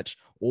too much,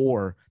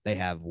 or they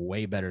have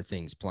way better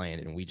things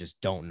planned and we just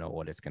don't know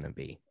what it's gonna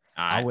be.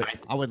 I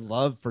would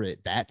love for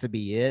that to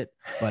be it,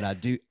 but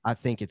I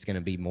think it's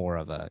gonna be more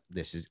of a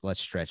let's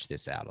stretch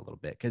this out a little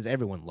bit because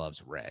everyone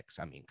loves Rex.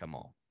 I mean, come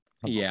on.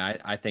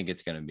 I think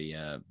it's gonna be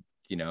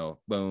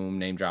boom,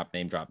 name drop.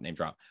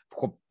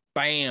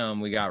 Bam,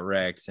 we got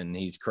Rex and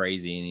he's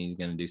crazy and he's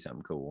going to do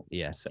something cool.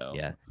 Yeah. So,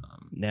 yeah.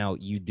 Now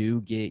you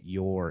do get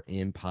your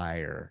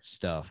Empire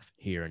stuff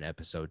here in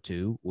episode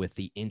 2 with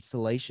the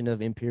installation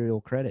of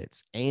Imperial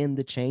credits and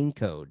the chain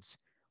codes.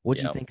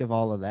 What'd you think of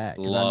all of that?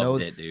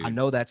 Loved it, dude. I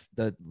know that's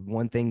the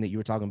one thing that you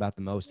were talking about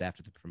the most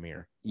after the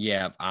premiere.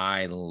 Yeah,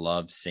 I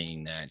love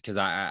seeing that because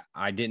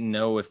I didn't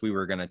know if we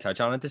were going to touch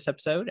on it this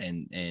episode,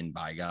 and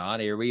by God,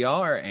 here we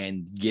are,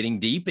 and getting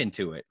deep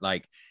into it.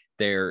 Like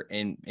they're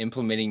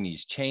implementing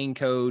these chain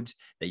codes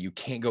that you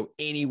can't go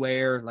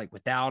anywhere like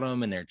without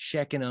them, and they're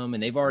checking them,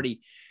 and they've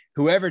already.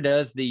 Whoever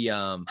does the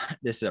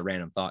this is a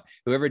random thought.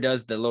 Whoever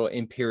does the little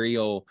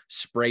Imperial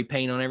spray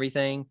paint on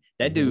everything,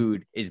 that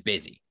dude is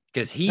busy.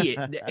 Because he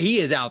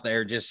is out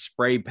there just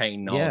spray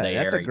painting all day.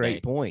 That's a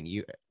great point.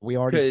 We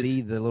already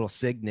see the little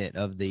signet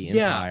of the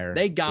Empire.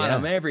 They got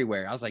them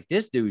everywhere. I was like,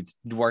 this dude's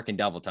working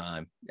double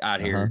time out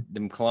here.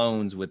 Them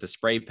clones with the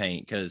spray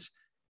paint because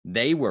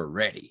they were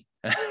ready.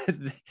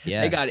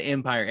 They got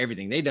Empire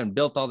everything. They done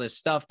built all this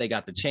stuff. They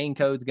got the chain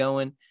codes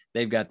going.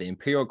 They've got the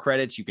Imperial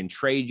credits. You can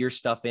trade your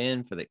stuff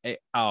in for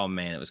oh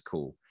man, it was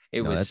cool.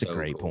 That's a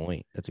great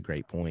point. That's a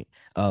great point.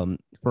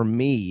 For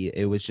me,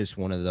 it was just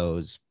one of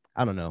those.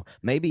 I don't know.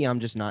 Maybe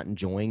I'm just not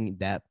enjoying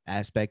that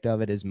aspect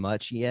of it as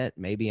much yet.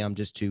 Maybe I'm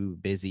just too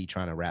busy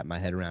trying to wrap my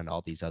head around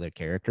all these other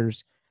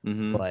characters.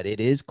 But it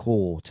is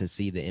cool to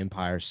see the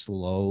Empire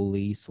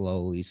slowly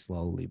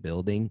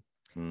building.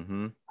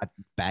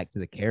 Back to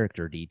the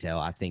character detail.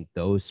 I think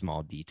those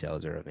small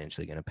details are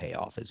eventually going to pay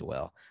off as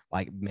well.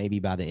 Like maybe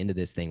by the end of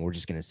this thing, we're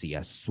just going to see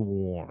a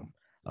swarm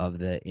of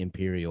the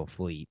Imperial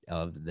fleet,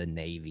 of the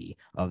Navy,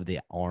 of the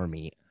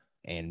Army,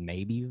 and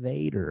maybe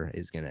Vader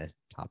is going to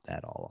top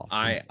that all off.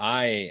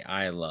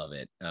 I love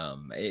it.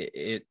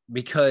 It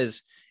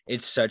because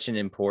it's such an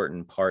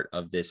important part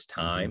of this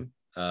time.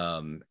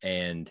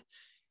 And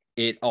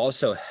it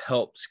also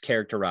helps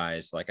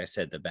characterize, like I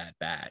said, the Bad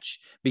Batch,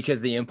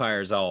 because the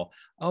Empire is all,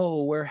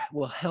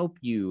 we'll help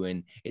you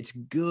and it's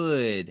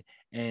good.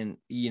 And,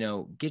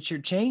 get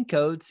your chain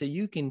code so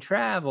you can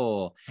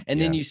travel.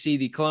 And then you see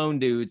the clone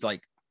dudes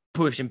like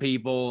pushing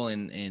people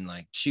and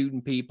like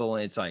shooting people.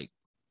 And it's like,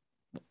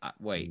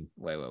 wait.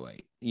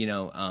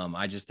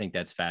 I just think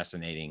that's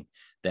fascinating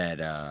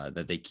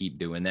that they keep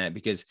doing that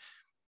because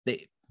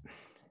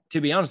to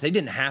be honest, they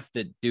didn't have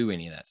to do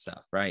any of that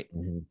stuff, right?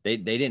 They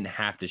didn't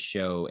have to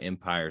show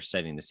Empire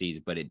setting the seas,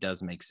 but it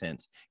does make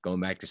sense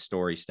going back to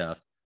story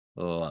stuff.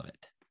 Love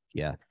it.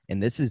 Yeah.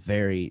 And this is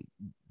very,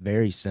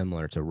 very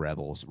similar to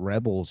Rebels.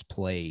 Rebels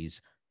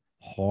plays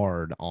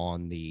hard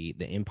on the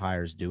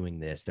Empire's doing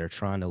this. They're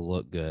trying to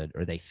look good,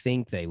 or they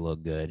think they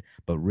look good,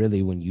 but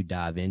really when you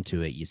dive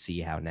into it, you see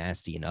how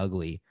nasty and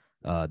ugly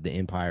the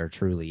Empire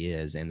truly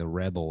is. And the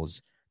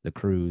Rebels, the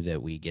crew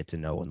that we get to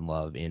know and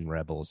love in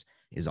Rebels,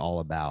 is all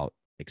about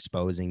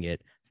exposing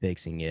it,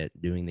 fixing it,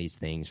 doing these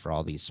things for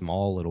all these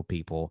small little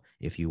people,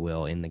 if you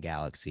will, in the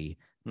galaxy,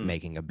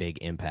 making a big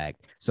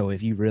impact. So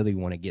if you really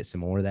want to get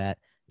some more of that,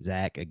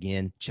 Zach,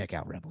 again, check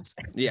out Rebels.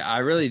 Yeah, I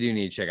really do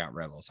need to check out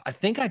Rebels. I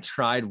think I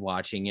tried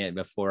watching it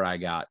before I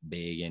got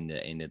big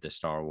into the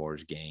Star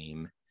Wars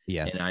game.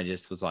 Yeah. And I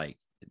just was like,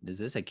 is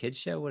this a kid's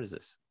show? What is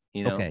this?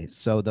 Okay,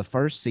 so the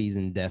first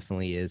season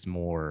definitely is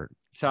more.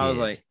 So I was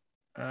like,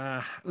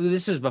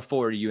 this was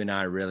before you and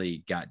I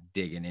really got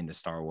digging into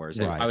Star Wars.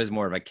 Right. I was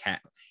more of a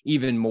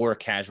even more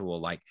casual,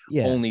 like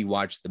only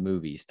watch the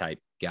movies type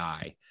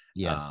guy.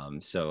 Yeah.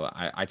 So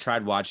I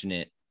tried watching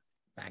it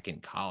back in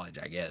college,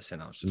 I guess,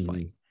 and I was just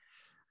like,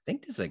 I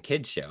think this is a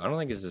kid's show. I don't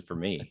think this is for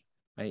me.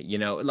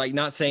 Like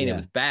not saying it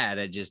was bad.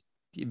 I just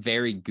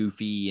very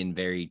goofy and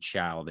very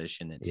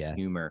childish in its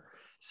humor.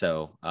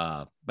 So,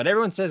 but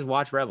everyone says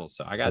watch Rebels,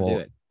 so I gotta do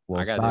it.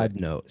 Well, side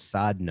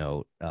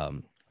note,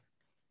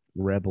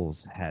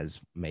 Rebels has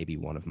maybe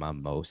one of my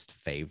most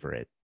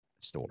favorite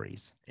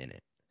stories in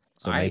it.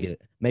 So I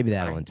maybe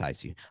that'll I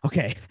entice you.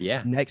 Okay.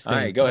 yeah. Next All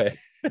right, thing, go ahead.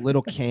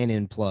 little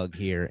canon plug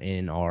here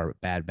in our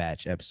Bad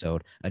Batch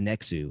episode.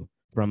 Anexu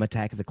from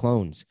Attack of the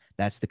Clones.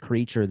 That's the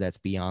creature that's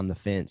beyond the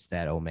fence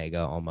that Omega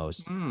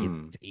almost gets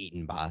Hmm.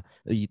 eaten by.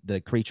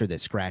 The creature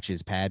that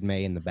scratches Padme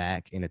in the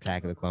back in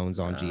Attack of the Clones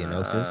on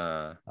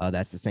Geonosis. Uh,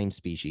 That's the same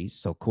species.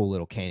 So cool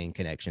little canon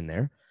connection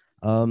there.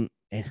 And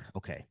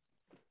okay,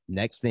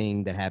 next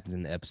thing that happens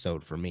in the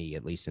episode for me,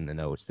 at least in the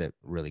notes, that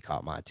really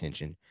caught my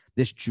attention.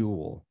 This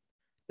jewel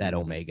that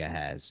mhm. Omega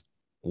has.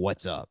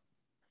 What's up?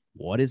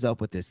 What is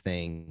up with this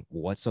thing?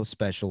 What's so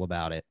special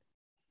about it?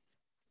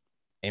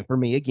 And for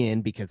me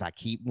again, because I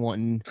keep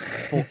wanting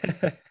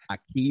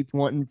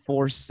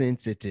force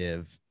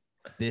sensitive.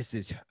 This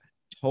is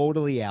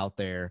totally out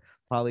there,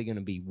 probably going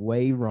to be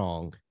way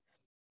wrong.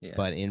 Yeah.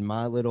 But in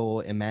my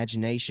little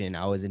imagination,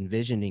 I was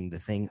envisioning the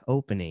thing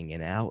opening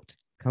and out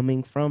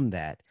coming from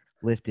that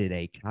lifted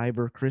a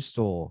kyber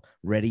crystal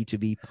ready to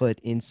be put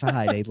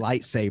inside a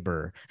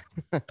lightsaber.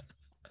 I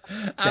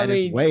That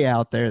is mean, way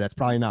out there. That's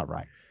probably not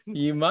right.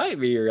 you might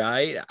be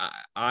right.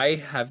 I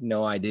have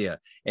no idea.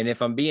 And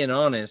if I'm being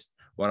honest,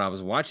 when I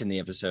was watching the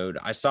episode,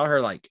 I saw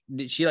her like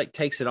she like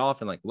takes it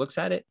off and like looks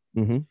at it.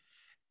 Mm-hmm.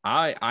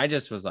 I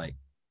just was like,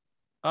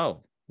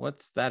 oh,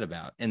 what's that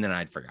about? And then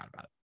I'd forgot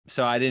about it.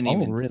 So I didn't Oh,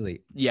 even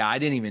really? yeah, I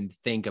didn't even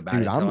think about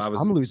Dude, it until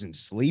I'm losing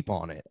sleep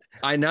on it.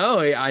 I know.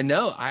 I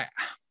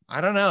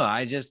don't know.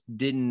 I just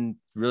didn't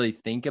really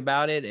think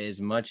about it as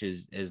much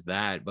as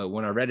that. But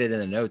when I read it in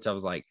the notes, I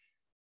was like,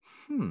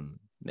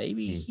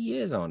 maybe he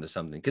is onto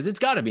something because it's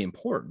got to be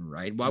important,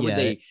 right? Why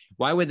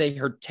would they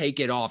take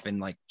it off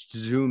and like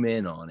zoom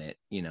in on it,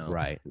 you know?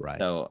 Right.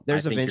 So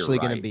there's eventually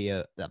going to be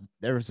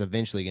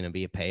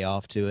be a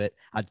payoff to it.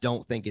 I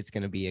don't think it's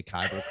going to be a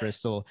kyber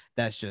crystal.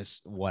 That's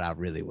just what I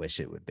really wish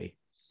it would be.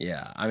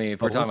 yeah. I mean,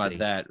 if we're talking about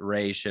that,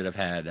 Rey should have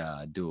had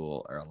a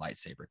duel or a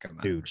lightsaber come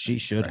out. Dude, she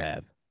should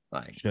have.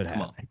 Like, should come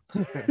have.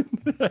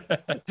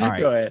 on. All right.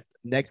 Go ahead.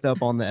 Next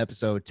up on the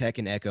episode, Tech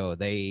and Echo,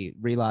 they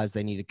realize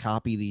they need to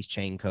copy these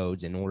chain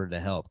codes in order to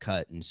help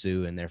Cut and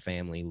Sue and their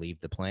family leave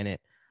the planet.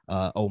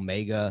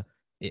 Omega,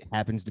 it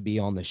happens to be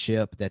on the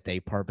ship that they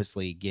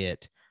purposely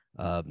get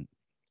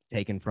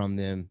taken from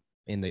them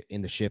in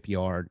the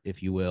shipyard,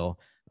 if you will.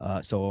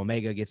 So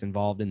Omega gets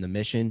involved in the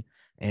mission,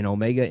 and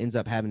Omega ends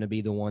up having to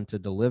be the one to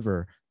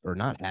deliver, or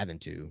not having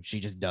to. She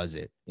just does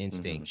it.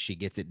 Instinct. She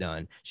gets it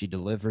done. She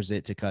delivers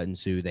it to Cut and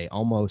Sue.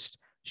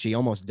 She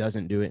almost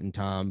doesn't do it in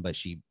time, but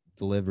she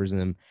delivers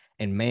them.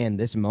 And man,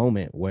 this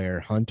moment where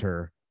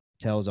Hunter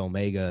tells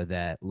Omega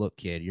that, look,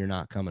 kid, you're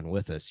not coming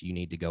with us. You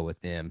need to go with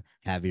them.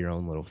 Have your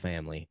own little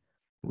family.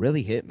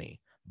 Really hit me.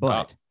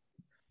 But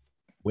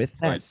with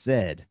that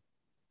said,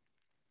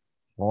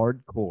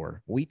 hardcore.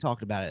 We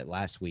talked about it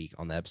last week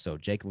on the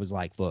episode. Jacob was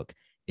like, look,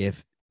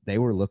 if they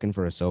were looking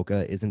for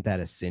Ahsoka, isn't that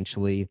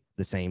essentially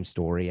the same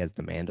story as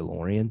The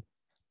Mandalorian?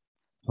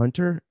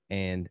 Hunter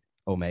and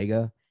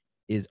Omega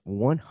is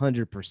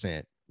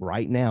 100%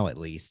 right now, at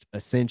least,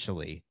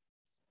 essentially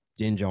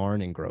Din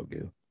Djarin and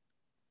Grogu.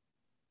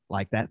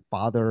 Like that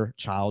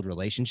father-child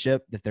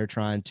relationship that they're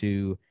trying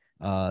to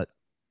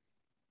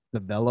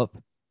develop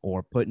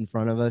or put in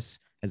front of us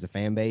as a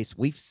fan base.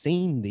 We've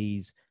seen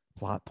these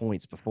plot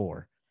points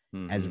before,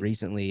 as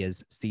recently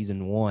as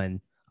season 1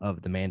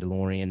 of The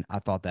Mandalorian. I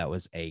thought that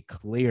was a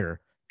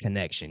clear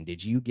connection.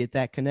 Did you get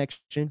that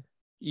connection?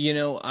 You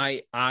know,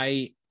 I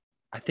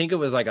think it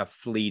was like a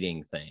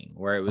fleeting thing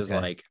where it was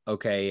like,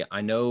 okay,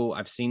 I know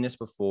I've seen this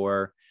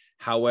before.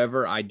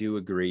 However, I do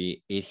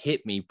agree it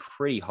hit me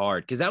pretty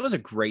hard because that was a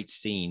great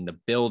scene, the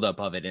buildup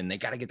of it, and they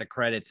got to get the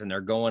credits and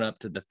they're going up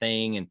to the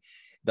thing and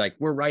like,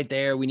 we're right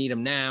there. We need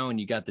them now.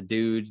 And you got the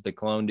dudes, the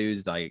clone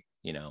dudes, like,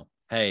 you know,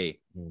 hey,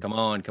 come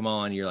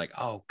on. You're like,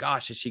 oh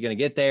gosh, is she going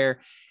to get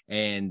there?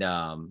 And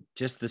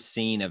just the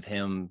scene of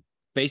him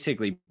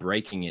basically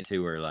breaking it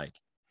to her, like,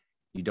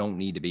 you don't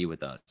need to be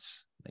with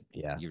us. Like,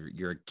 yeah,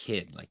 you're a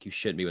kid. Like, you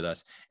shouldn't be with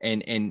us.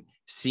 And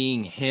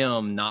seeing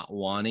him not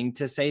wanting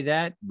to say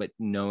that, but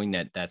knowing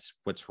that that's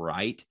what's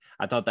right.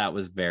 I thought that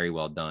was very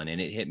well done.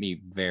 And it hit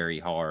me very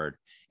hard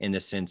in the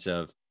sense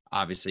of,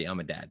 obviously I'm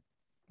a dad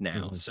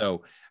now.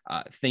 So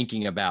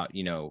thinking about,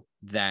 you know,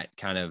 that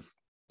kind of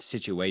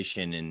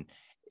situation, and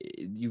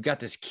you've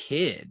got this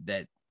kid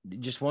that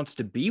just wants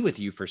to be with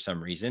you for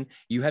some reason.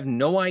 You have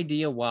no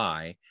idea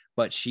why,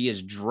 but she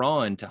is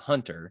drawn to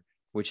Hunter,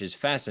 which is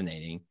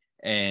fascinating.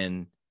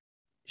 And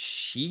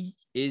she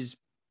is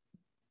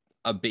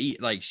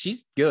like,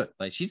 she's good.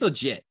 Like, she's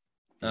legit.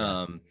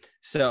 Yeah.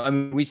 So, I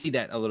mean, we see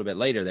that a little bit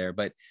later there,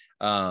 but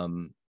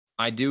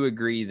I do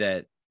agree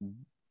that,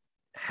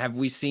 have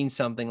we seen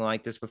something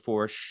like this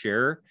before?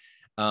 Sure.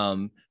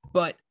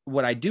 But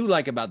what I do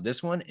like about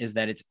this one is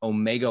that it's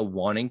Omega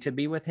wanting to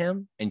be with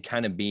him and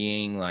kind of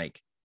being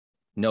like,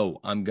 no,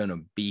 I'm going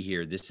to be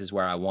here. This is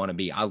where I want to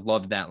be. I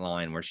love that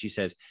line where she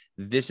says,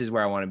 this is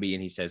where I want to be.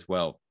 And he says,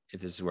 well, if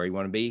this is where you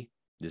want to be,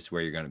 this is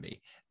where you're going to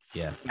be.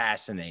 Yeah.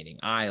 Fascinating.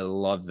 I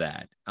love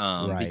that.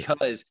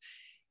 Because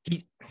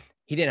he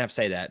didn't have to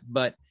say that,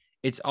 but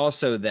it's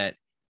also that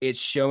it's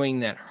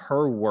showing that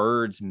her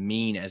words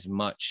mean as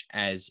much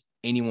as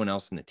anyone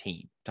else in the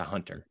team to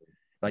Hunter.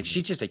 Like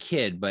she's just a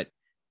kid, but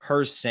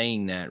her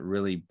saying that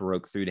really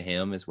broke through to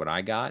him is what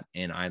I got.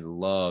 And I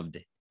loved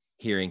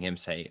hearing him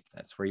say, if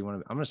that's where you want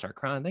to, I'm going to start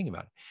crying thinking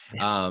about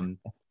it.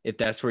 If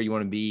that's where you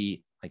want to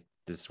be, like,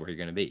 this is where you're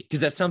going to be. Cause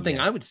that's something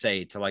I would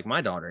say to like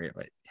my daughter.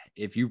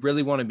 If you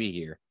really want to be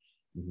here,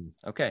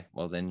 okay,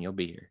 well then you'll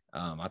be here.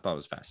 I thought it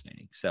was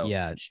fascinating. So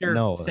Yeah, sure,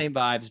 no, same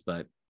vibes,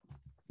 but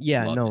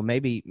yeah, no, it.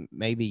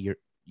 maybe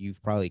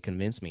you've probably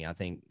convinced me. I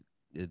think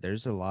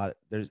it's a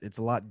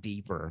lot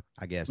deeper,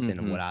 I guess,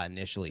 than what I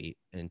initially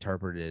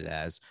interpreted it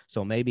as.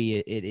 So maybe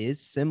it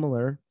is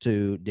similar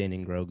to Din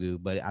and Grogu,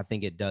 but I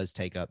think it does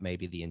take up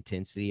maybe the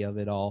intensity of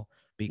it all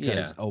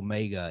because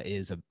Omega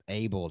is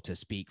able to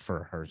speak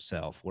for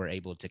herself. We're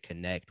able to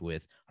connect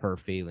with her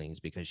feelings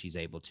because she's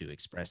able to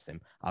express them,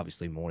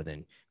 obviously more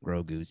than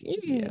Grogu's.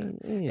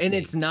 And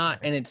it's not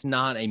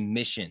a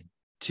mission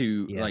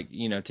to like,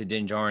 you know, to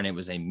Din Djarin, it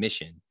was a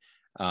mission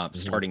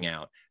starting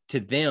out. To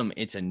them,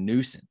 it's a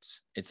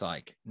nuisance. It's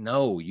like,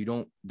 no, you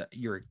don't,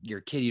 you're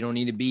a kid, you don't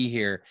need to be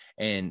here.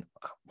 And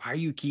why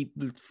you keep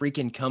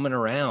freaking coming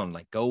around?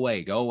 Like, go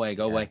away, go away,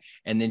 go away.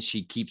 And then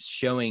she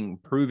keeps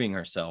proving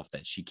herself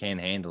that she can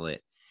handle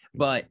it.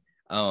 But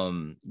I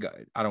don't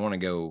want to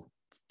go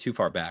too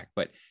far back,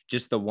 but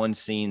just the one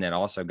scene that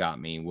also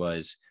got me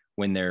was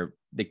when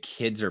the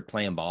kids are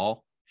playing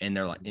ball and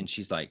they're like, and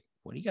she's like,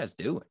 what are you guys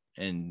doing?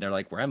 And they're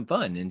like, we're having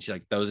fun. And she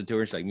like throws it to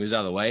her. She like moves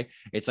out of the way.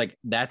 It's like,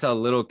 that's a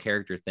little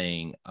character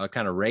thing, a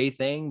kind of Rey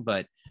thing.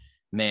 But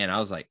man, I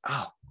was like,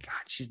 oh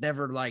God, she's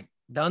never like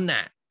done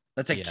that.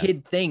 That's a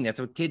kid thing.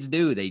 That's what kids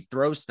do. They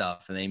throw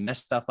stuff and they mess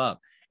stuff up.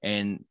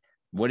 And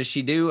what does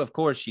she do? Of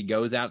course, she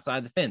goes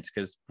outside the fence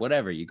because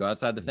whatever, you go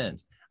outside the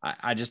fence.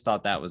 I just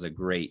thought that was a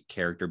great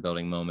character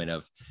building moment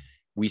of,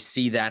 we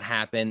see that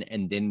happen,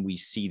 and then we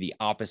see the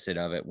opposite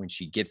of it when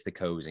she gets the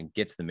codes and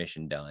gets the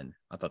mission done.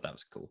 I thought that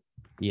was cool.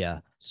 Yeah.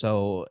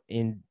 So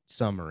in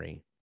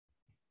summary,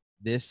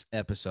 this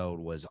episode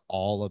was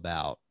all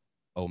about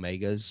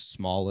Omega's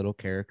small little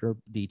character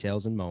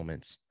details and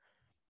moments.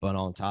 But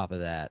on top of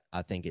that,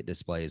 I think it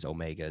displays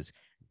Omega's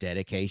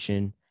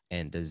dedication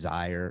and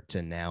desire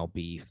to now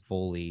be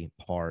fully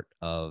part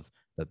of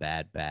the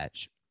Bad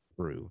Batch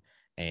crew.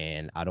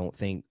 And I don't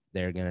think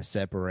they're going to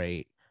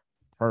separate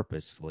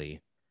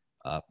purposefully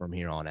from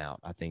here on out.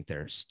 I think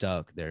they're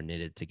stuck, they're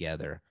knitted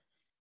together.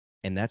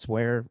 And that's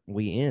where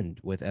we end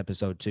with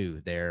episode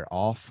 2. They're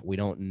off. We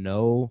don't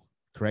know,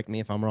 correct me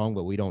if I'm wrong,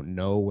 but we don't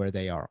know where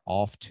they are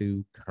off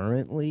to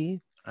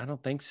currently. I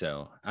don't think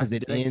so. Because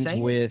it ends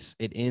with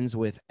it ends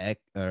with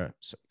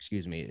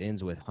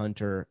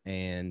Hunter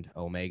and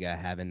Omega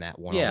having that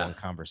one-on-one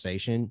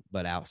conversation.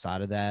 But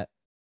outside of that,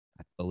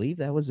 I believe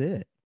that was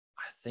it.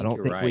 I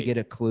don't think we get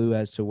a clue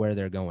as to where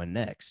they're going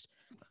next.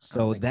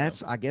 So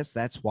I guess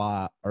that's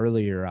why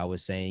earlier I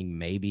was saying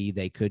maybe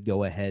they could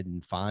go ahead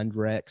and find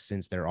Rex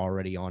since they're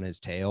already on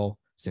his tail,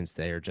 since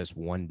they're just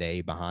one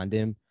day behind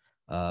him.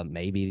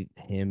 Maybe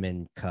him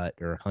and Cut,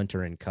 or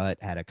Hunter and Cut,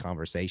 had a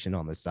conversation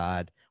on the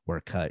side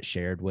where Cut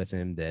shared with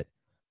him that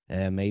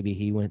maybe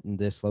he went in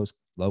this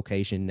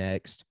location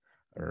next,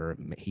 or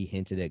he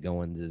hinted at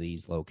going to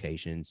these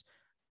locations.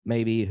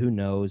 Maybe, who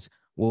knows?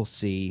 We'll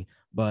see.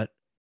 But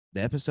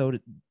the episode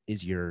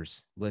is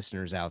yours,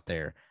 listeners out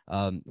there.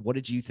 What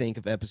did you think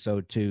of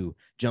episode 2?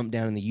 Jump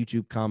down in the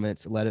YouTube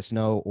comments, let us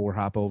know, or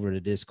hop over to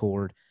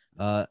Discord.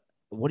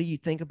 What do you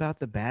think about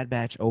the Bad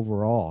Batch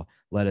overall?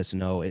 Let us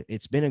know.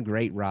 It's been a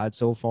great ride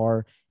so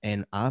far,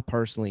 and I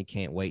personally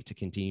can't wait to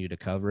continue to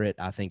cover it.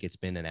 I think it's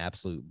been an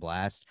absolute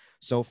blast.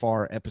 So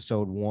far,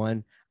 episode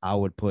 1, I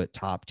would put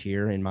top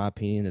tier, in my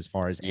opinion, as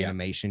far as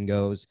animation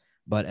goes.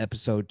 But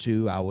episode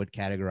 2, I would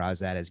categorize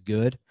that as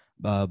good,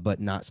 but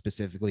not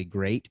specifically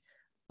great.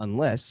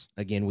 Unless,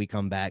 again, we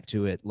come back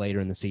to it later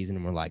in the season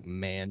and we're like,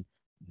 man,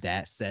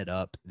 that set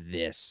up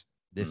this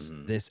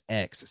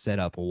X set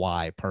up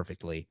Y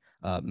perfectly.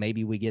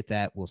 Maybe we get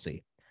that. We'll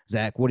see.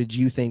 Zach, what did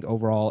you think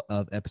overall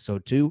of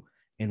episode 2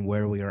 and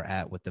where we are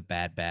at with the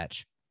Bad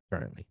Batch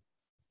currently?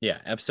 Yeah,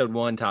 episode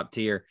 1, top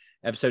tier.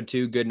 Episode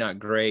 2, good, not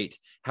great.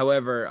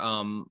 However,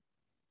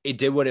 it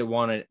did what it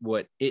wanted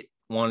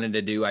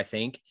to do. I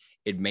think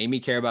it made me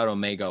care about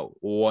Omega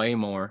way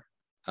more.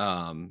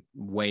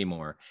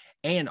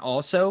 And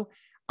also,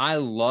 I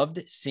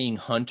loved seeing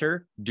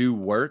Hunter do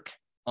work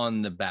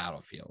on the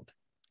battlefield.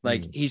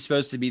 Like, he's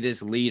supposed to be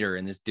this leader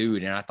and this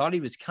dude, and I thought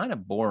he was kind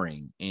of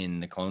boring in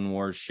the Clone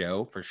Wars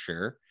show for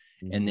sure.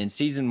 And then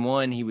season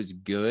 1, he was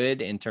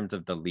good in terms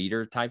of the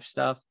leader type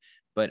stuff,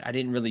 but I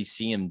didn't really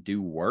see him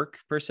do work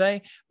per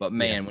se. But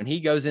man, when he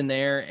goes in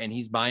there and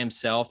he's by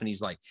himself and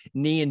he's like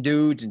kneeing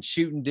dudes and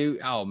shooting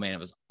dudes, oh man, it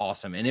was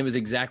awesome. And it was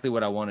exactly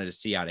what I wanted to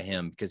see out of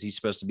him, because he's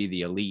supposed to be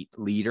the elite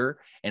leader.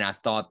 And I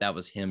thought that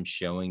was him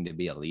showing to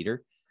be a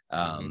leader.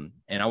 And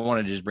I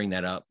wanted to just bring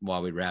that up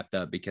while we wrapped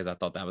up, because I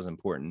thought that was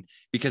important,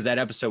 because that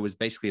episode was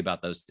basically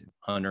about those two,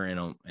 Hunter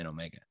and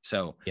Omega.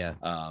 So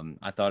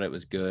I thought it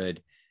was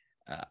good.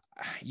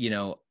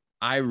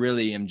 I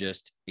really am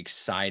just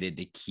excited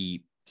to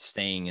keep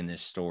staying in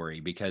this story,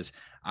 because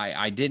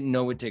I didn't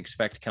know what to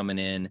expect coming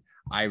in.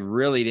 I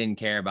really didn't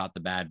care about the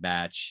Bad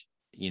Batch,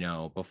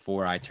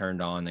 before I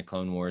turned on the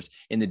Clone Wars.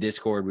 In the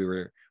Discord,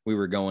 we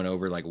were going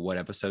over like what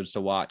episodes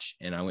to watch,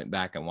 and I went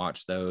back and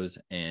watched those,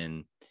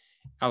 and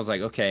I was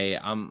like, okay,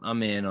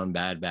 I'm in on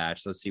Bad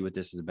Batch. Let's see what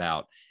this is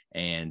about.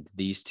 And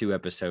these 2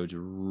 episodes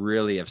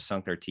really have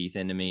sunk their teeth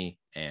into me,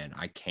 and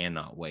I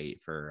cannot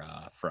wait for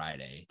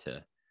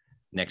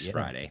next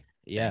Friday.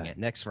 Yeah,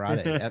 next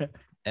Friday.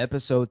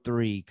 Episode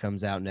 3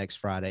 comes out next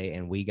Friday,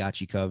 and we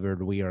got you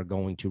covered. We are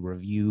going to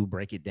review,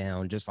 break it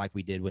down, just like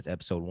we did with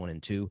episode 1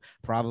 and 2.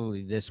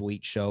 Probably this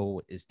week's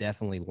show is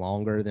definitely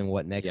longer than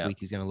what next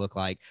week is going to look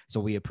like. So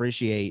we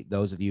appreciate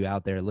those of you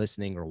out there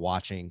listening or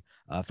watching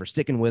for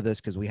sticking with us,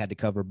 because we had to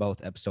cover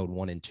both episode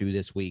 1 and 2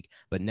 this week.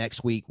 But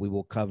next week we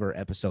will cover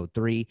episode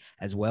 3,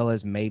 as well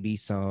as maybe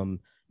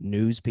some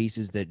news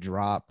pieces that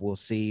drop. We'll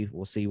see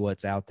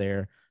what's out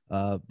there.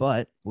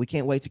 But we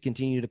can't wait to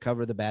continue to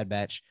cover the Bad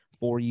Batch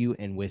for you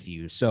and with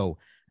you. So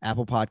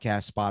Apple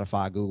Podcasts,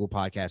 Spotify, Google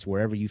Podcasts,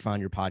 wherever you find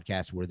your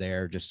podcast, we're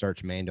there. Just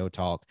search Mando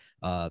Talk.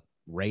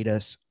 Rate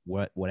us,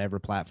 whatever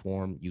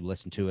platform you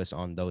listen to us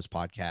on, those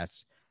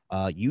podcasts.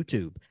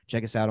 YouTube,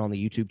 check us out on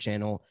the YouTube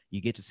channel. You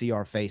get to see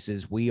our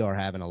faces. We are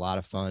having a lot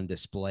of fun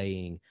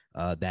displaying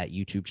that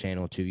YouTube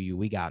channel to you.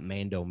 We got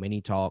Mando Mini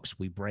Talks.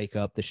 We break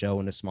up the show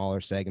into smaller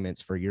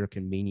segments for your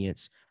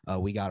convenience.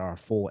 We got our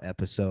full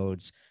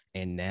episodes,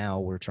 and now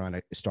we're trying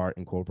to start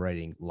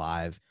incorporating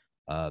live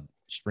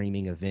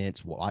streaming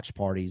events, watch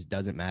parties,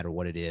 doesn't matter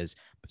what it is.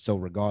 So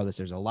regardless,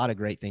 there's a lot of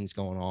great things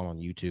going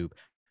on YouTube.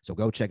 So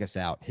go check us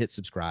out, hit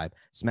subscribe,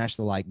 smash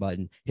the like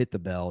button, hit the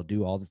bell,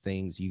 do all the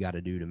things you got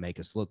to do to make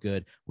us look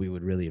good. We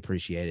would really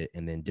appreciate it.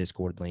 And then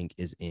Discord link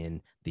is in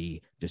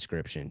the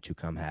description to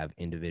come have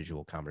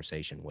individual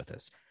conversation with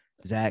us.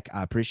 Zach,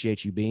 I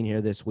appreciate you being here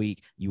this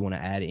week. You want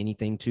to add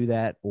anything to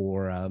that?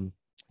 Or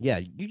yeah,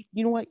 you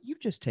know what? You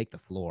just take the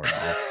floor.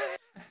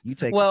 You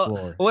take the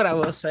floor. What I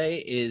will say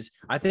is,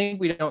 I think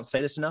we don't say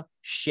this enough.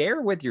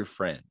 Share with your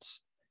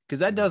friends, because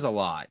that does a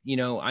lot.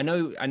 I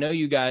know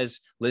you guys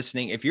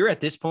listening. If you're at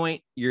this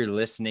point, you're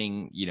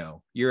listening.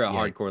 You're a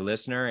hardcore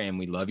listener, and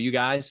we love you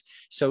guys.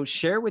 So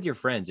share with your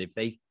friends if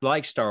they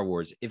like Star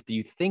Wars. If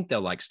you think they'll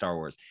like Star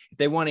Wars, if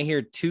they want to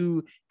hear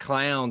 2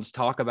 clowns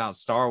talk about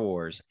Star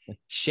Wars,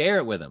 share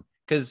it with them.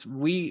 Because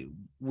we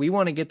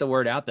want to get the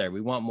word out there.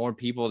 We want more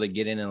people to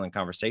get in on the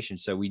conversation.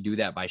 So we do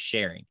that by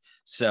sharing.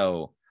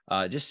 So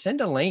just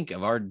send a link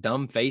of our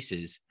dumb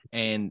faces,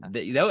 and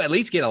they'll at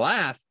least get a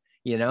laugh,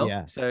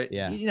 Yeah. So,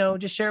 yeah.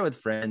 Just share it with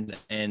friends.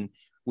 And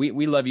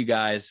we love you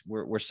guys.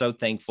 We're so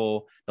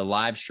thankful. The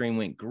live stream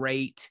went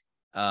great.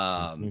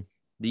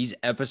 These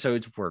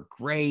episodes were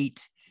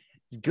great.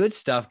 Good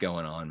stuff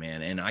going on,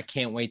 man. And I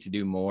can't wait to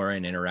do more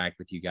and interact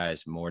with you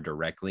guys more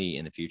directly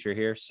in the future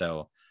here.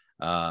 So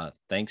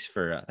thanks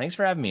for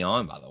having me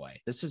on, by the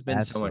way. This has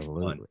been so much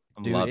fun.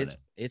 I'm loving it.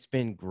 It's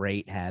been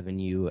great having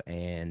you.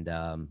 And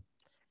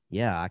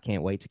yeah, I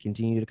can't wait to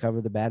continue to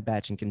cover the Bad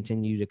Batch and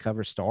continue to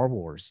cover Star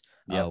Wars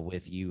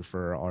with you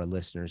for our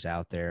listeners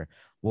out there.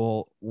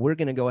 Well, we're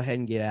going to go ahead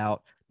and get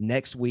out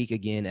next week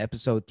again,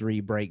 episode 3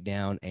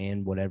 breakdown,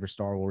 and whatever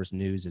Star Wars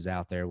news is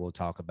out there, we'll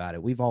talk about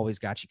it. We've always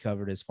got you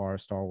covered as far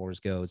as Star Wars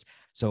goes.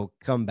 So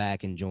come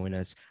back and join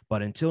us.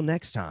 But until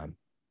next time,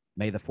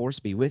 may the Force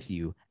be with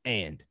you,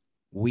 and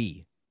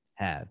we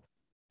have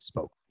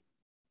spoken.